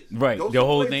place? Right. Go The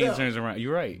whole someplace thing else. turns around.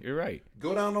 You're right.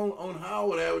 Go down on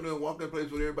Howard Avenue and walk in a place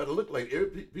where everybody look like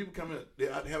people come in.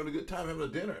 They're out having a good time, having a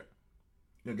dinner.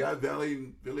 Guys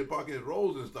valet parking his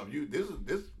rolls and stuff. You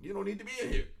don't need to be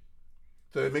in here.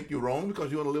 So they make you wrong because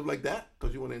you want to live like that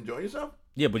because you want to enjoy yourself.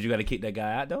 Yeah, but you got to kick that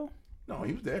guy out though. No,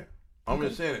 he was there. I'm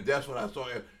just saying that's what I saw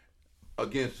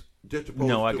against juxtaposed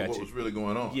to what was really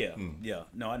going on. Yeah.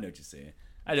 No, I know what you're saying.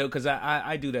 I know because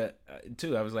I do that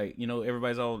too. I was like,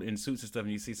 everybody's all in suits and stuff,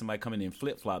 and you see somebody coming in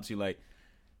flip flops. You like,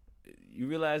 you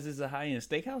realize this is a high end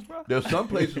steakhouse, bro? There's some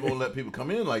places won't let people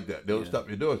come in like that. They'll stop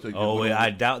your door. So I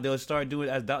doubt they'll start doing.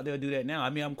 I doubt they'll do that now. I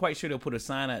mean, I'm quite sure they'll put a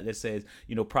sign out that says,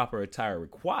 proper attire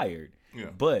required. Yeah.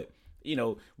 But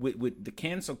with the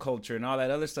cancel culture and all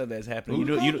that other stuff that's happening,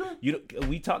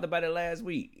 we talked about it last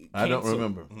week. I don't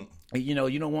remember. You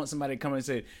don't want somebody to come and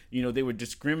say, they were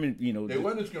discriminating. They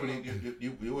weren't discriminating.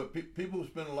 People who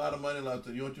spend a lot of money,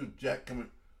 you want you Jack coming.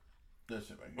 That's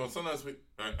it, right? Well, sometimes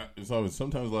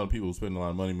sometimes a lot of people who spend a lot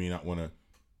of money may not want to,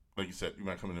 like you said, you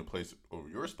might come into a place over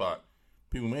your spot.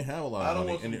 People may have a lot of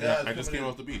money, and I just came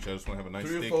off the beach. I just want to have a nice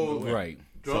steak. Right.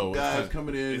 Drunk guys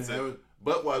coming in,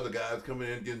 Budweiser guys coming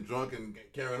in, getting drunk and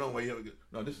carrying on.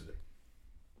 No, this is it.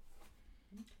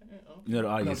 The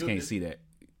audience can't see that.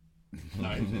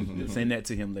 Send that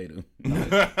to him later.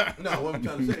 No, what I'm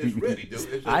trying to say is ready,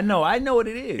 dude. I know what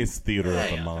it is. It's theater of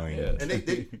the mind. Yeah. And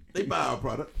they buy our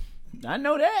product. I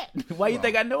know that. Why you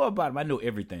think I know about him? I know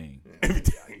everything.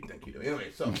 Everything. Thank you.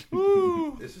 Anyway, so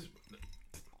this is.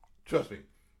 Trust me,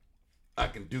 I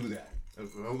can do that.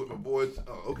 I'm with my boys.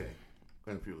 Oh, okay.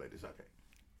 And a few ladies. Okay.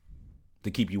 To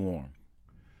keep you warm.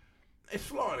 It's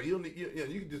Florida. You don't need,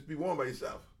 you can just be warm by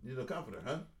yourself. You're no confident,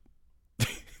 huh?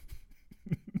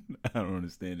 I don't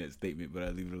understand that statement, but I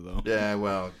leave it alone. Yeah,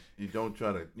 well, you don't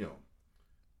try to,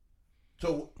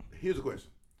 So here's a question.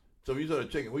 So you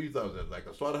started checking. What you thought was that, like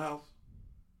a slaughterhouse?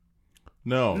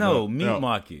 No, meat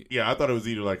market. Yeah, I thought it was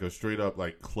either like a straight up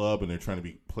like club, and they're trying to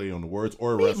be play on the words,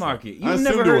 or a meat restaurant. Market. You've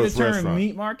never heard the term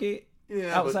meat market?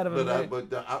 Yeah, outside of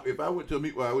a if I went to a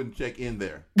meat market, I wouldn't check in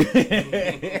there.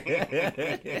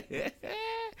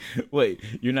 Wait,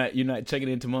 you're not checking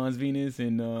into Mons Venus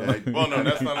and well, no,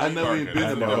 that's not. I never even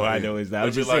been to I know it's not. I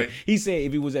was just saying, he said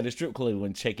if he was at a strip club, he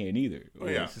wouldn't check in either. Oh,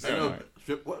 yeah. I know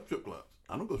strip clubs.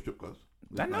 I don't go to strip clubs.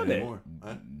 I know that. Anymore.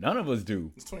 None of us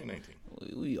do. It's 2019.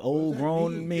 We old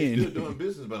grown men. You're still doing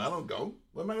business, but I don't go.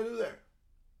 What am I gonna do there?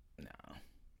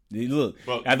 Look,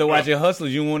 after watching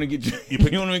Hustlers, you want to get you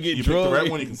want to get you drugged. pick the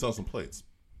right one, you can sell some plates.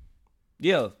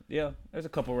 Yeah. There's a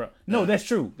couple. No, that's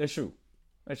true. That's true.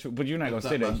 But you're not gonna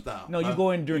say that. Style. No, you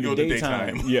go in during the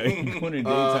daytime. Yeah, you go in the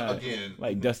daytime. Again,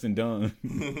 like Dustin Dunn.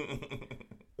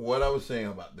 What I was saying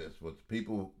about this was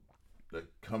people that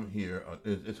come here,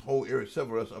 this whole area,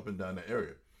 several of us up and down the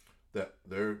area, that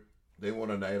they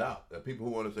want a night out. There are people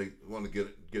who want to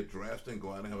get dressed and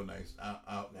go out and have a nice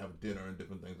out and have dinner and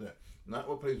different things like that. Not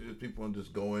what places just people want to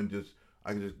just go in,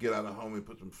 I can just get out of home and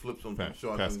put some flips on some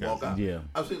shorts and walk out. Yeah.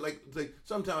 I see like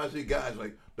sometimes I see guys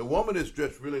like the woman is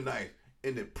dressed really nice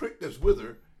and the prick that's with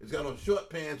her It's got on short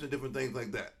pants and different things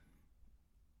like that.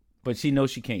 But she knows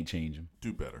she can't change him.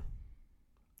 Do better.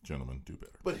 Gentlemen, do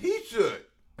better. But he should.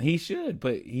 He should,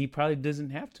 but he probably doesn't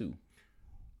have to.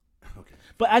 Okay.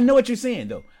 But I know what you're saying,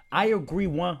 though. I agree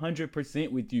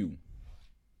 100% with you.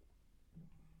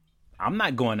 I'm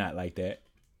not going out like that.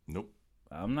 Nope.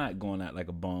 I'm not going out like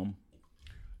a bum.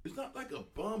 It's not like a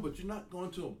bum, but you're not going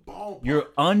to a ballpark. You're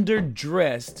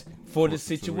underdressed for the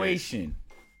situation.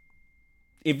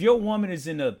 If your woman is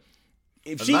in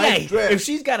if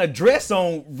she's got a dress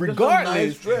on,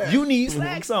 regardless, dress. you need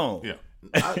slacks on. Yeah.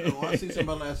 I see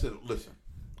somebody I said, listen,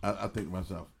 I think to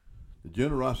myself, the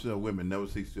generosity of women never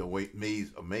ceases to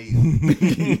amaze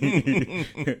me.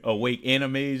 Awake and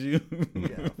amaze you.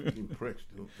 Yeah, fucking pricks,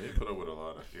 dude. They put up with a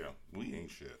lot of, we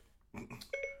ain't shit.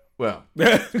 Well,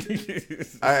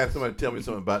 I had somebody tell me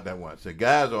something about that once. So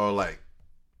guys are like,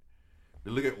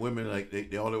 they look at women like they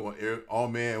only want, all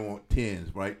men want 10s,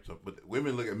 right? So, but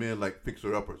women look at men like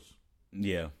fixer-uppers.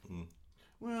 Yeah.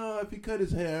 Well, if he cut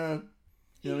his hair,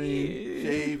 you know what I mean,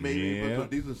 shave, maybe put some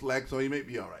decent slacks on, he may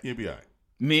be all right. He'll be all right.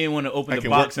 Men want to open the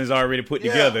box and it's already put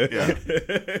together. Yeah.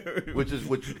 which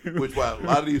why a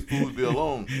lot of these fools be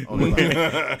alone.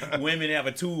 Women have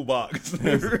a toolbox.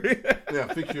 Yeah,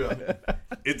 fix you up.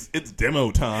 It's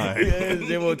demo time. Yeah, it's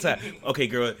demo time. Okay,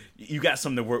 girl, you got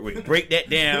something to work with. Break that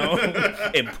down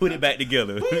and put it back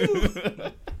together.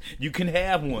 You can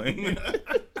have one.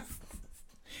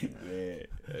 Man.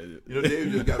 You know,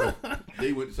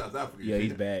 Dave went to South Africa. Yeah,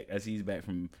 he's back. I see he's back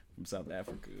from South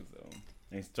Africa. So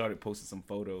they started posting some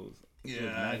photos.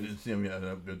 Yeah, I didn't see him yet,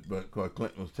 but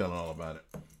Clinton was telling all about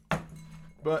it.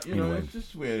 But you know, Anyway. it's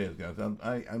just the way it is, guys.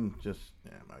 I'm just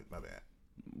my bad.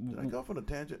 Did I go off on a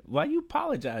tangent? Why you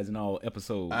apologizing all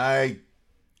episodes? I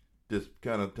just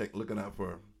kind of looking out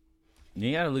for. You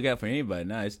ain't gotta look out for anybody.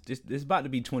 Nah, it's about to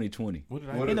be 2020. What did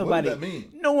I What, do? what does that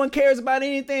mean? No one cares about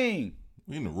anything.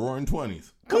 We in the roaring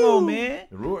 20s. Come on, man.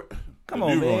 The roar. Come The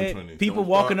on, new Roaring man. 20s. People Don't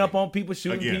walking start up on people,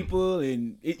 shooting Again. people,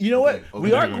 and you know what? Okay,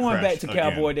 We are they're gonna going back crash to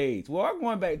again. cowboy days. We are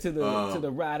going back to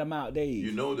the ride 'em out days.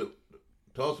 You know that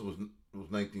Tulsa was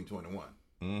 1921,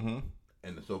 Mm-hmm.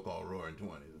 and the so-called Roaring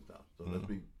 20s and stuff. So let's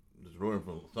be just roaring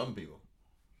for some people.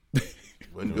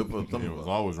 Wasn't good for some It of was us.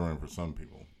 always running for some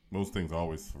people. Most things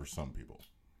always for some people.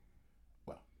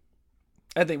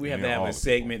 I think we have to Yeah, have all a the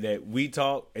segment that we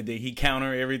talk and then he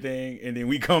counter everything and then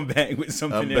we come back with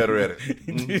something. I'm better at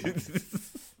it.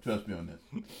 Trust me on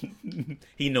this.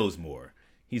 He knows more.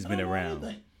 He's been I don't know around.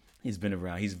 anything. He's been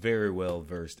around. He's very well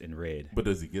versed and read. But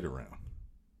does he get around?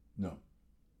 No.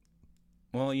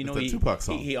 Well, you It's know, that Tupac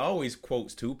song. he always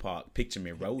quotes Tupac. Picture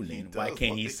me rolling. Why does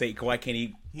can't love he it. say? Why can't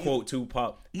he quote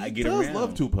Tupac? He I get does around.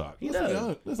 love Tupac. He Let's be does.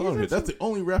 honest. That's He's all it a- is. That's the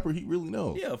only rapper he really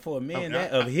knows. Yeah, for a man I-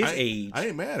 of his I ain't- age, I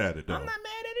ain't mad at it though. I'm not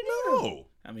mad at it No. either.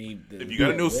 I mean, If you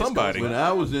gotta know West Coast somebody. When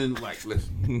I was in,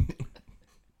 listen,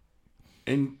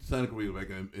 in Santa Cruz back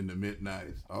in the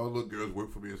mid-90s, all the little girls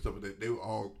worked for me and stuff like that. They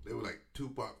were like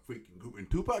Tupac freaking group. And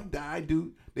Tupac died,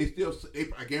 dude.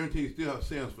 I guarantee you still have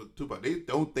seance for Tupac. They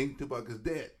don't think Tupac is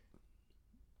dead.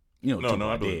 You know, No,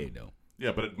 I Tupac believe dead though.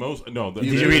 Yeah, but no. Did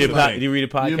Did you read it? it? Did you read a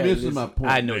podcast? You're missing my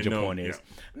point. I know what They your know, point is.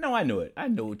 yeah. No, I know it. I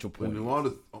know what your point is.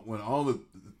 When all the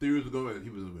theories were going, he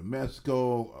was in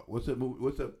Mexico. What's that movie?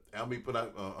 What's that album he put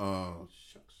out?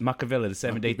 Shucks. Machiavelli, the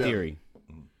 7-Day Machiavelli. Theory.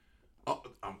 Oh,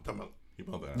 I'm talking about He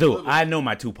about that. Dude, I know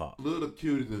my Tupac. little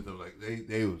cuties and stuff like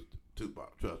they was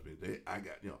Tupac. Trust me, I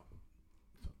got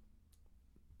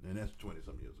and that's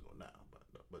 20-some years ago now.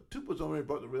 But Tupac's already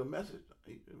brought the real message.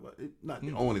 Not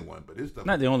the only one, but his stuff.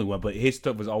 Not the only one, but his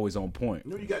stuff was always on point.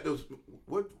 You know, you got those.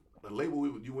 What the label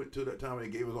you went to that time and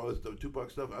they gave us all this stuff, Tupac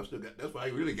stuff. I still got. That's where I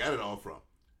really got it all from.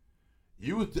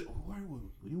 You went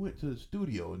to the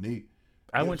studio and they.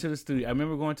 I went to the studio. I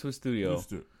remember going to a studio.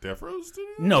 Death Row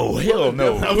Studio? No, hell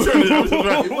no.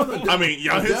 I mean,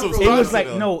 y'all hit some Death It Row was spots. like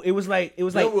it was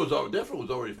like Death Row was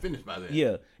already finished by then.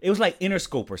 yeah. It was like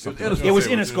Interscope or something. Interscope. It was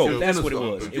It was Interscope. That's what it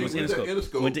Interscope. was. It was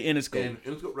Interscope. Went to Interscope. And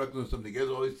Interscope Records and something. They gave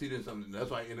us all these CDs and something. That's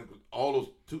why all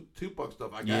those Tupac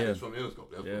stuff I got Yeah. is from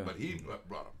Interscope. That's Yeah. but he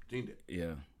brought them. Gene did.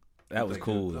 Yeah, that was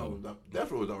cool though.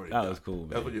 Death Row was already. That done. was cool, man.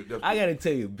 That's what you. I gotta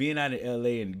tell you, being out in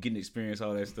LA and getting to experience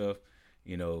all that stuff,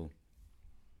 you know,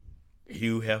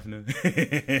 Hugh Hefner.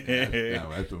 Yeah,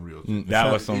 that's some real shit.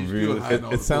 That was some He's real. still hiding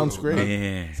all It the sounds photos. great.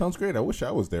 Man. Sounds great. I wish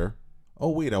I was there. Oh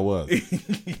wait, I was.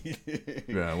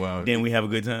 Yeah, well, Then we have a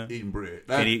good time. eating bread.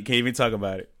 Can't even talk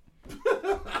about it.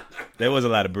 There was a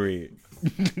lot of bread.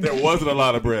 There wasn't a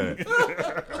lot of bread.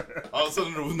 All of a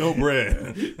sudden, there was no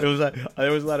bread. There was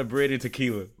a lot of bread and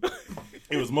tequila.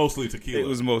 It was mostly tequila. It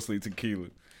was mostly tequila.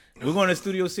 We're going to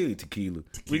Studio City, tequila.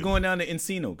 We're going down to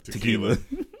Encino, tequila.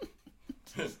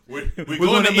 We're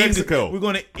going to Mexico. We're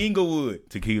going to Inglewood,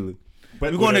 tequila.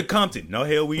 But we're going to Compton. No,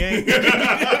 hell, we ain't.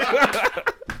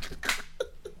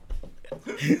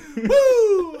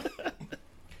 Woo!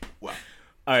 Wow.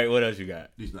 All right, what else you got?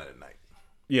 At least not at night.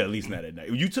 Yeah, at least not at night.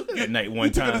 You took us at night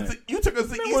one time. You took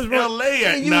us to Man, East what's wrong? LA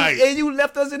at and night. And you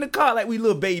left us in the car like we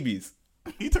little babies.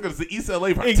 He took us to East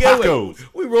LA for And guess what? tacos.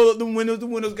 We rolled up the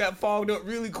windows got fogged up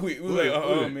really quick. We were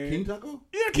like, man. King Taco?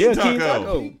 Yeah, King Taco. King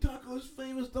Taco. King Taco is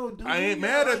famous though. Dude. I ain't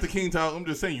mad at the King Taco. I'm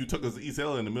just saying you took us to East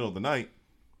LA in the middle of the night.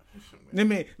 That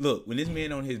man, look, when this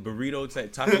man on his burrito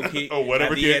type taco kick, Or whatever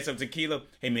after he kick. had some tequila,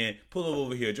 hey man, pull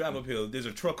over here, drive up here. There's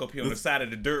a truck up here on the side of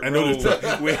the dirt I know road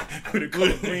this with a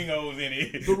couple gringos in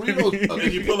it. Burritos.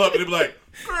 And you pull up and they be like,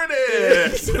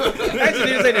 Curtis! Actually, they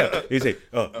didn't say that. They say,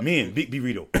 man, big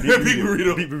burrito. Big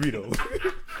burrito. Big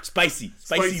burrito. Spicy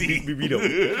big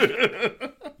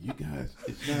burrito. You guys,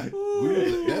 it's not.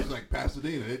 That's like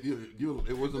Pasadena.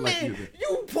 It wasn't like Man,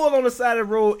 you pull on the side of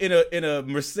the road in a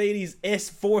Mercedes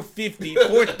S450,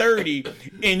 430,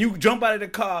 and you jump out of the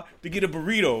car to get a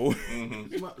burrito.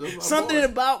 Something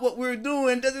about what we're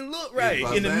doing doesn't look right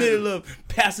Los in the Angeles. middle of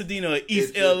Pasadena or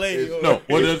East It's- LA. it's- No,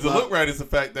 what It's doesn't not- look right is the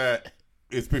fact that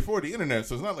it's before the internet,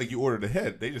 so it's not like you ordered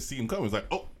ahead. They just see him coming. It's like,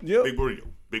 oh, Yep. big burrito,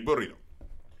 big burrito.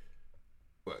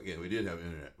 Well, again, we did have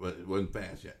internet, but it wasn't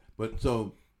fast yet. But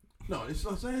so, no, it's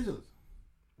Los Angeles.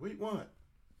 What do you want?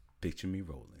 Picture me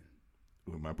rolling.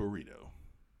 With my burrito.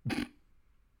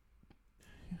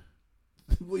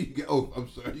 What you got? Oh, I'm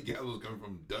sorry. You guys was coming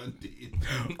from Dundee.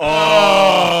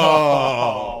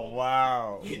 Oh,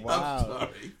 wow. I'm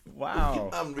sorry. Wow.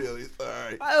 I'm really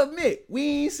sorry. I admit,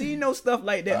 we ain't seen no stuff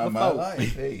like that My before.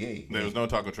 life. Hey. There was no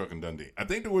taco truck in Dundee. I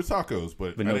think there was tacos,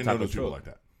 but I no didn't know taco those people truck. like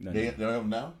that. No, They don't have them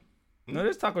now? no,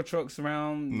 there's taco trucks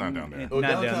around. Not down there. Oh,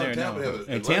 Not down downtown there, Tampa no. has it.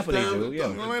 In Tampa they do, yeah.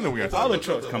 Orlando, we got All the tacos.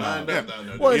 trucks come out.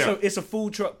 Yeah. Well, Yeah. it's a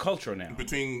food truck culture now.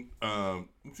 Between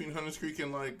Hunters Creek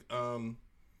and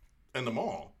and the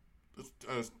mall,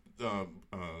 there's,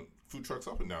 food trucks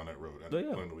up and down that road on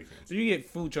the weekends. So you get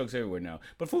food trucks everywhere now.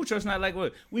 But food trucks not like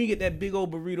what we can get that big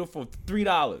old burrito for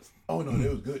 $3. Oh, no, it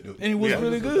was good, dude. And it was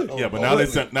really good. Yeah, but Oh, now wait,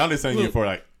 they're selling you for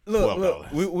like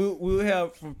 $12. Look, we'll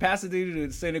have from Pasadena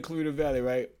to Santa Clarita Valley,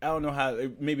 right? I don't know how,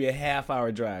 maybe a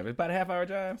half-hour drive. It's about a half-hour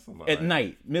drive Something at like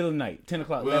night, middle of the night, 10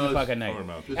 o'clock, Well, 11 o'clock at night.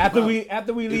 it's After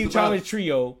we leave it's Charlie's about-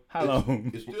 Trio, how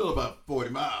long? It's still about 40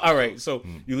 miles. All right, so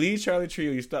you leave Charlie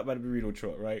Trio, you stop by the burrito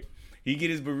truck, right? He get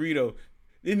his burrito.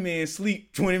 This man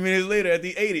sleep 20 minutes later at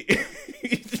the 80.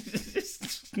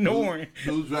 Snoring.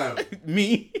 Who's driving?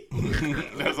 Me.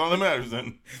 That's all that matters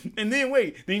then. And then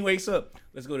he wakes up.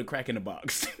 Let's go to Crack in the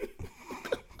Box.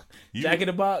 Jack in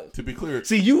the Box. To be clear,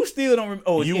 See, you still don't remember.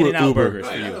 Oh, it's You In were and Out Uber. Burgers.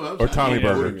 Right, I know, I'm Or Tommy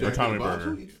saying, Burger. Jack Or Tommy in the Box.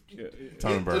 Burger.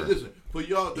 Tommy Burger. Listen, for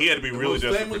y'all, He had to be the really most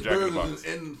desperate for famous Jack in the burgers Box.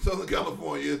 in Southern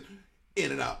California is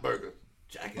In-N-Out Burger.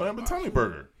 Jack in What the happened to Box. Tommy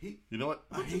Burger? He- You know what?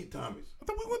 I hate Tommy's. I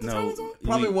thought we went to No, Tommy's on.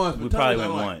 Probably once, We but probably Tommy's I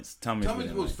went don't once. Tommy's Tommy's we the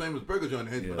didn't most famous burger joint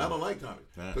in Yeah. but I don't like Tommy's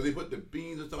because they put the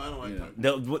beans and stuff. I don't like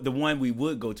Tommy's. The one we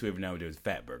would go to every now and then was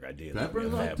Fat Burger. I did. Fat love me a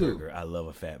Burger I Fat like too. Burger. I love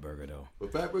a Fat Burger though.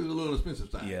 But Fat Burger's a little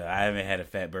expensive side. Yeah, I haven't had a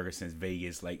Fat Burger since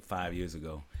Vegas like 5 years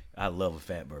ago. I love a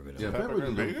Fat Burger though. Yeah, Fat Fat Burger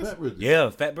in Burger's Vegas? Fat Burger's Yeah,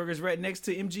 Fat Burger's right next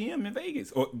to MGM in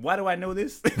Vegas. Or why do I know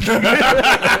this? No,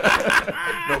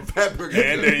 Fat Burger.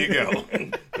 And there you go.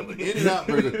 In-N-Out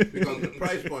Burger, because the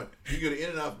price point, you get an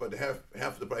In-N-Out, but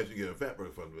half the price you get a Fat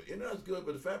Burger for. But In-N-Out's good,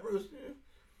 but the Fat Burger's,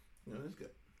 it's good.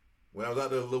 When I was out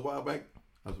there a little while back,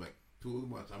 I was like, 2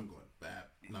 months, I'm going Fat.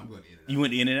 No, I'm going In-N-Out. You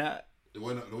went In and Out? The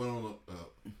one on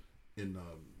in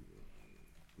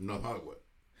North Hollywood.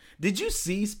 Did you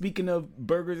see? Speaking of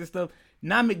burgers and stuff,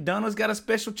 now McDonald's got a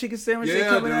special chicken sandwich they're Yeah,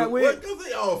 coming dude. out with. What? Because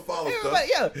they all follow stuff. Like,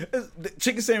 yeah, the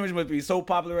chicken sandwich must be so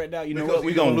popular right now. You know Because what? We're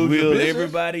you going to gonna lose your wheel business?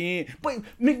 everybody in. But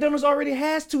McDonald's already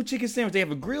has 2 chicken sandwiches. They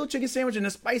have a grilled chicken sandwich and a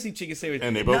spicy chicken sandwich.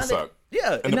 And they both Now suck.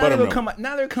 Yeah, And the now they're buttermilk. come out.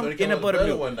 Now they're So coming they in a come out with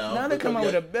better buttermilk. one Now they're coming out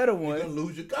with a better You're one. going to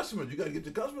lose your customers. You got to get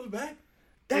your customers back.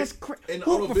 That's crazy. And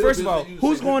all the First of all, business that you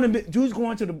who's say-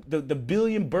 going to the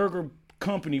billion burger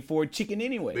company for chicken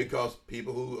anyway? Because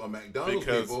people who are McDonald's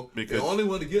Because- people, they because- only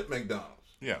want to get McDonald's.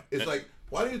 Yeah. It's like,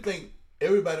 why do you think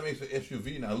everybody makes an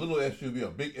SUV now, a little SUV, a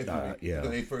big SUV? yeah. When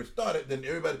they first started, then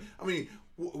everybody, I mean,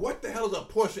 what the hell is a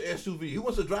Porsche SUV? Who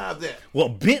wants to drive that? Well,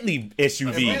 Bentley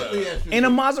SUV, A Bentley SUV. and a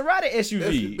Maserati That's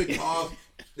SUV. because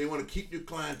they want to keep your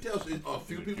clientele. So a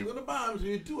few people going to buy them, so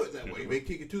you do it that way. They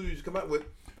kick it to you, just come out with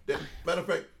that. Matter of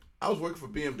fact, I was working for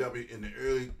BMW in the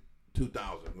early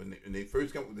 2000s when they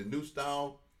first came up with the new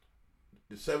style.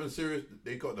 The 7 Series,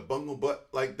 they call it the bungle butt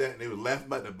like that, and they was laughing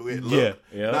about the way it looked.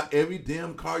 Yeah. Not every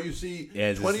damn car you see,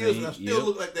 As a 20 years and I scene, still yep.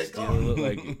 look like that Still car. look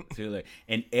like it. Still like,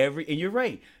 and you're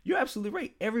right. You're absolutely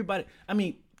right. Everybody. I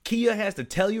mean, Kia has the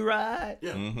Telluride.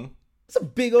 Yeah. Mm-hmm. It's a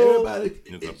big old.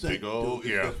 It's a big old,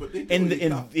 yeah. That's what they do.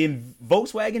 And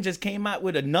Volkswagen just came out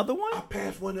with another one. I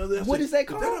passed one the other day. What is that Is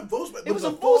called? that a Volkswagen? It was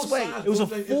a full Volkswagen. size It was a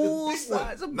Volkswagen. It's full big one.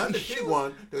 size. Not the thick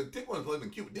one. The thick one's looking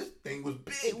cute. This thing was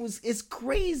big. It's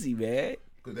crazy, man.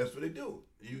 Because that's what they do.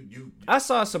 You. I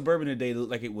saw a Suburban today that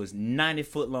looked like it was 90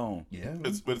 foot long. Yeah.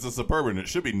 But it's a Suburban. It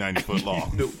should be 90 foot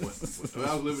long. Dude, when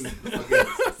I was living,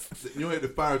 you had the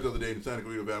fires the other day in Santa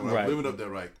Clarita Valley. When I was living up there,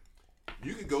 right?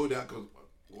 You could go down because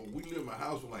when we lived in my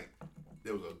house, like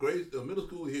there was a middle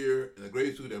school here and a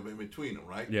grade school that was in between them,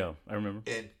 right? Yeah, I remember.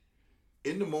 And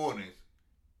in the mornings,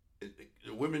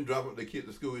 the women dropping their kids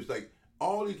to school. It's like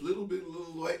all these little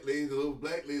white ladies, little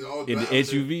black ladies, all In the driving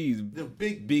SUVs, the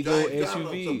big old giant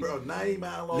SUVs.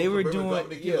 90-mile long. They were Suburban doing- dropping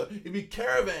their kids. It'd be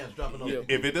caravans dropping off.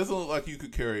 If it doesn't look like you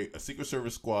could carry a Secret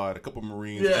Service squad, a couple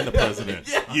Marines, Yeah. and the president,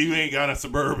 Yeah. you ain't got a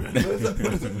Suburban.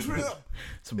 It's a trip.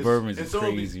 Suburbans and is some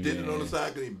of crazy, did it on the man.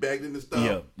 side because he bagged in the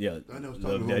stuff. Yeah. I know I was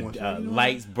talking to her once. You know,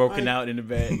 Lights broken I- out in the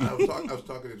back. I was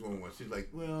talking to this woman once. She's like,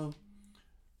 well,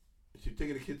 she was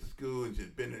taking the kids to school and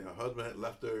she'd been there. Her husband had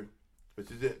left her, but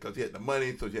she did because she had the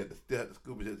money, so she had to stay at the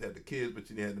school, but she just had the kids, but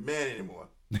she didn't have the man anymore.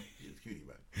 She's a cutie,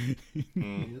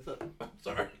 man. I'm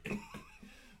sorry.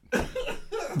 I'll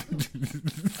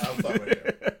stop right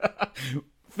there.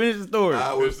 Finish the story.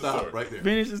 I will Finish the stop story. right there.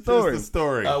 Finish the Here's story. the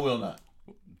story. I will not.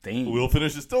 Damn. We'll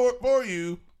finish the story for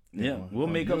you. Yeah, we'll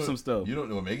make up some stuff. You don't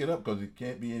know, make it up because it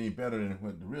can't be any better than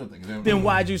what the real thing is. Then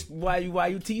why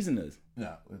you teasing us?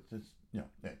 No, it's just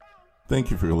hey.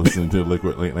 Thank you for listening to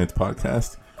Liquid Late Nights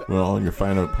podcast. We're on all your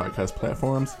fine podcast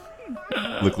platforms.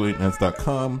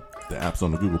 LiquidLateNights.com. The app's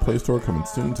on the Google Play Store, coming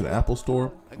soon to the Apple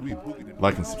Store.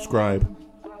 Like and subscribe.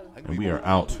 And we are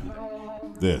out.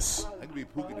 This.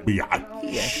 Beyond.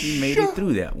 He actually made it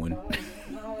through that one.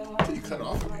 You cut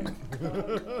off.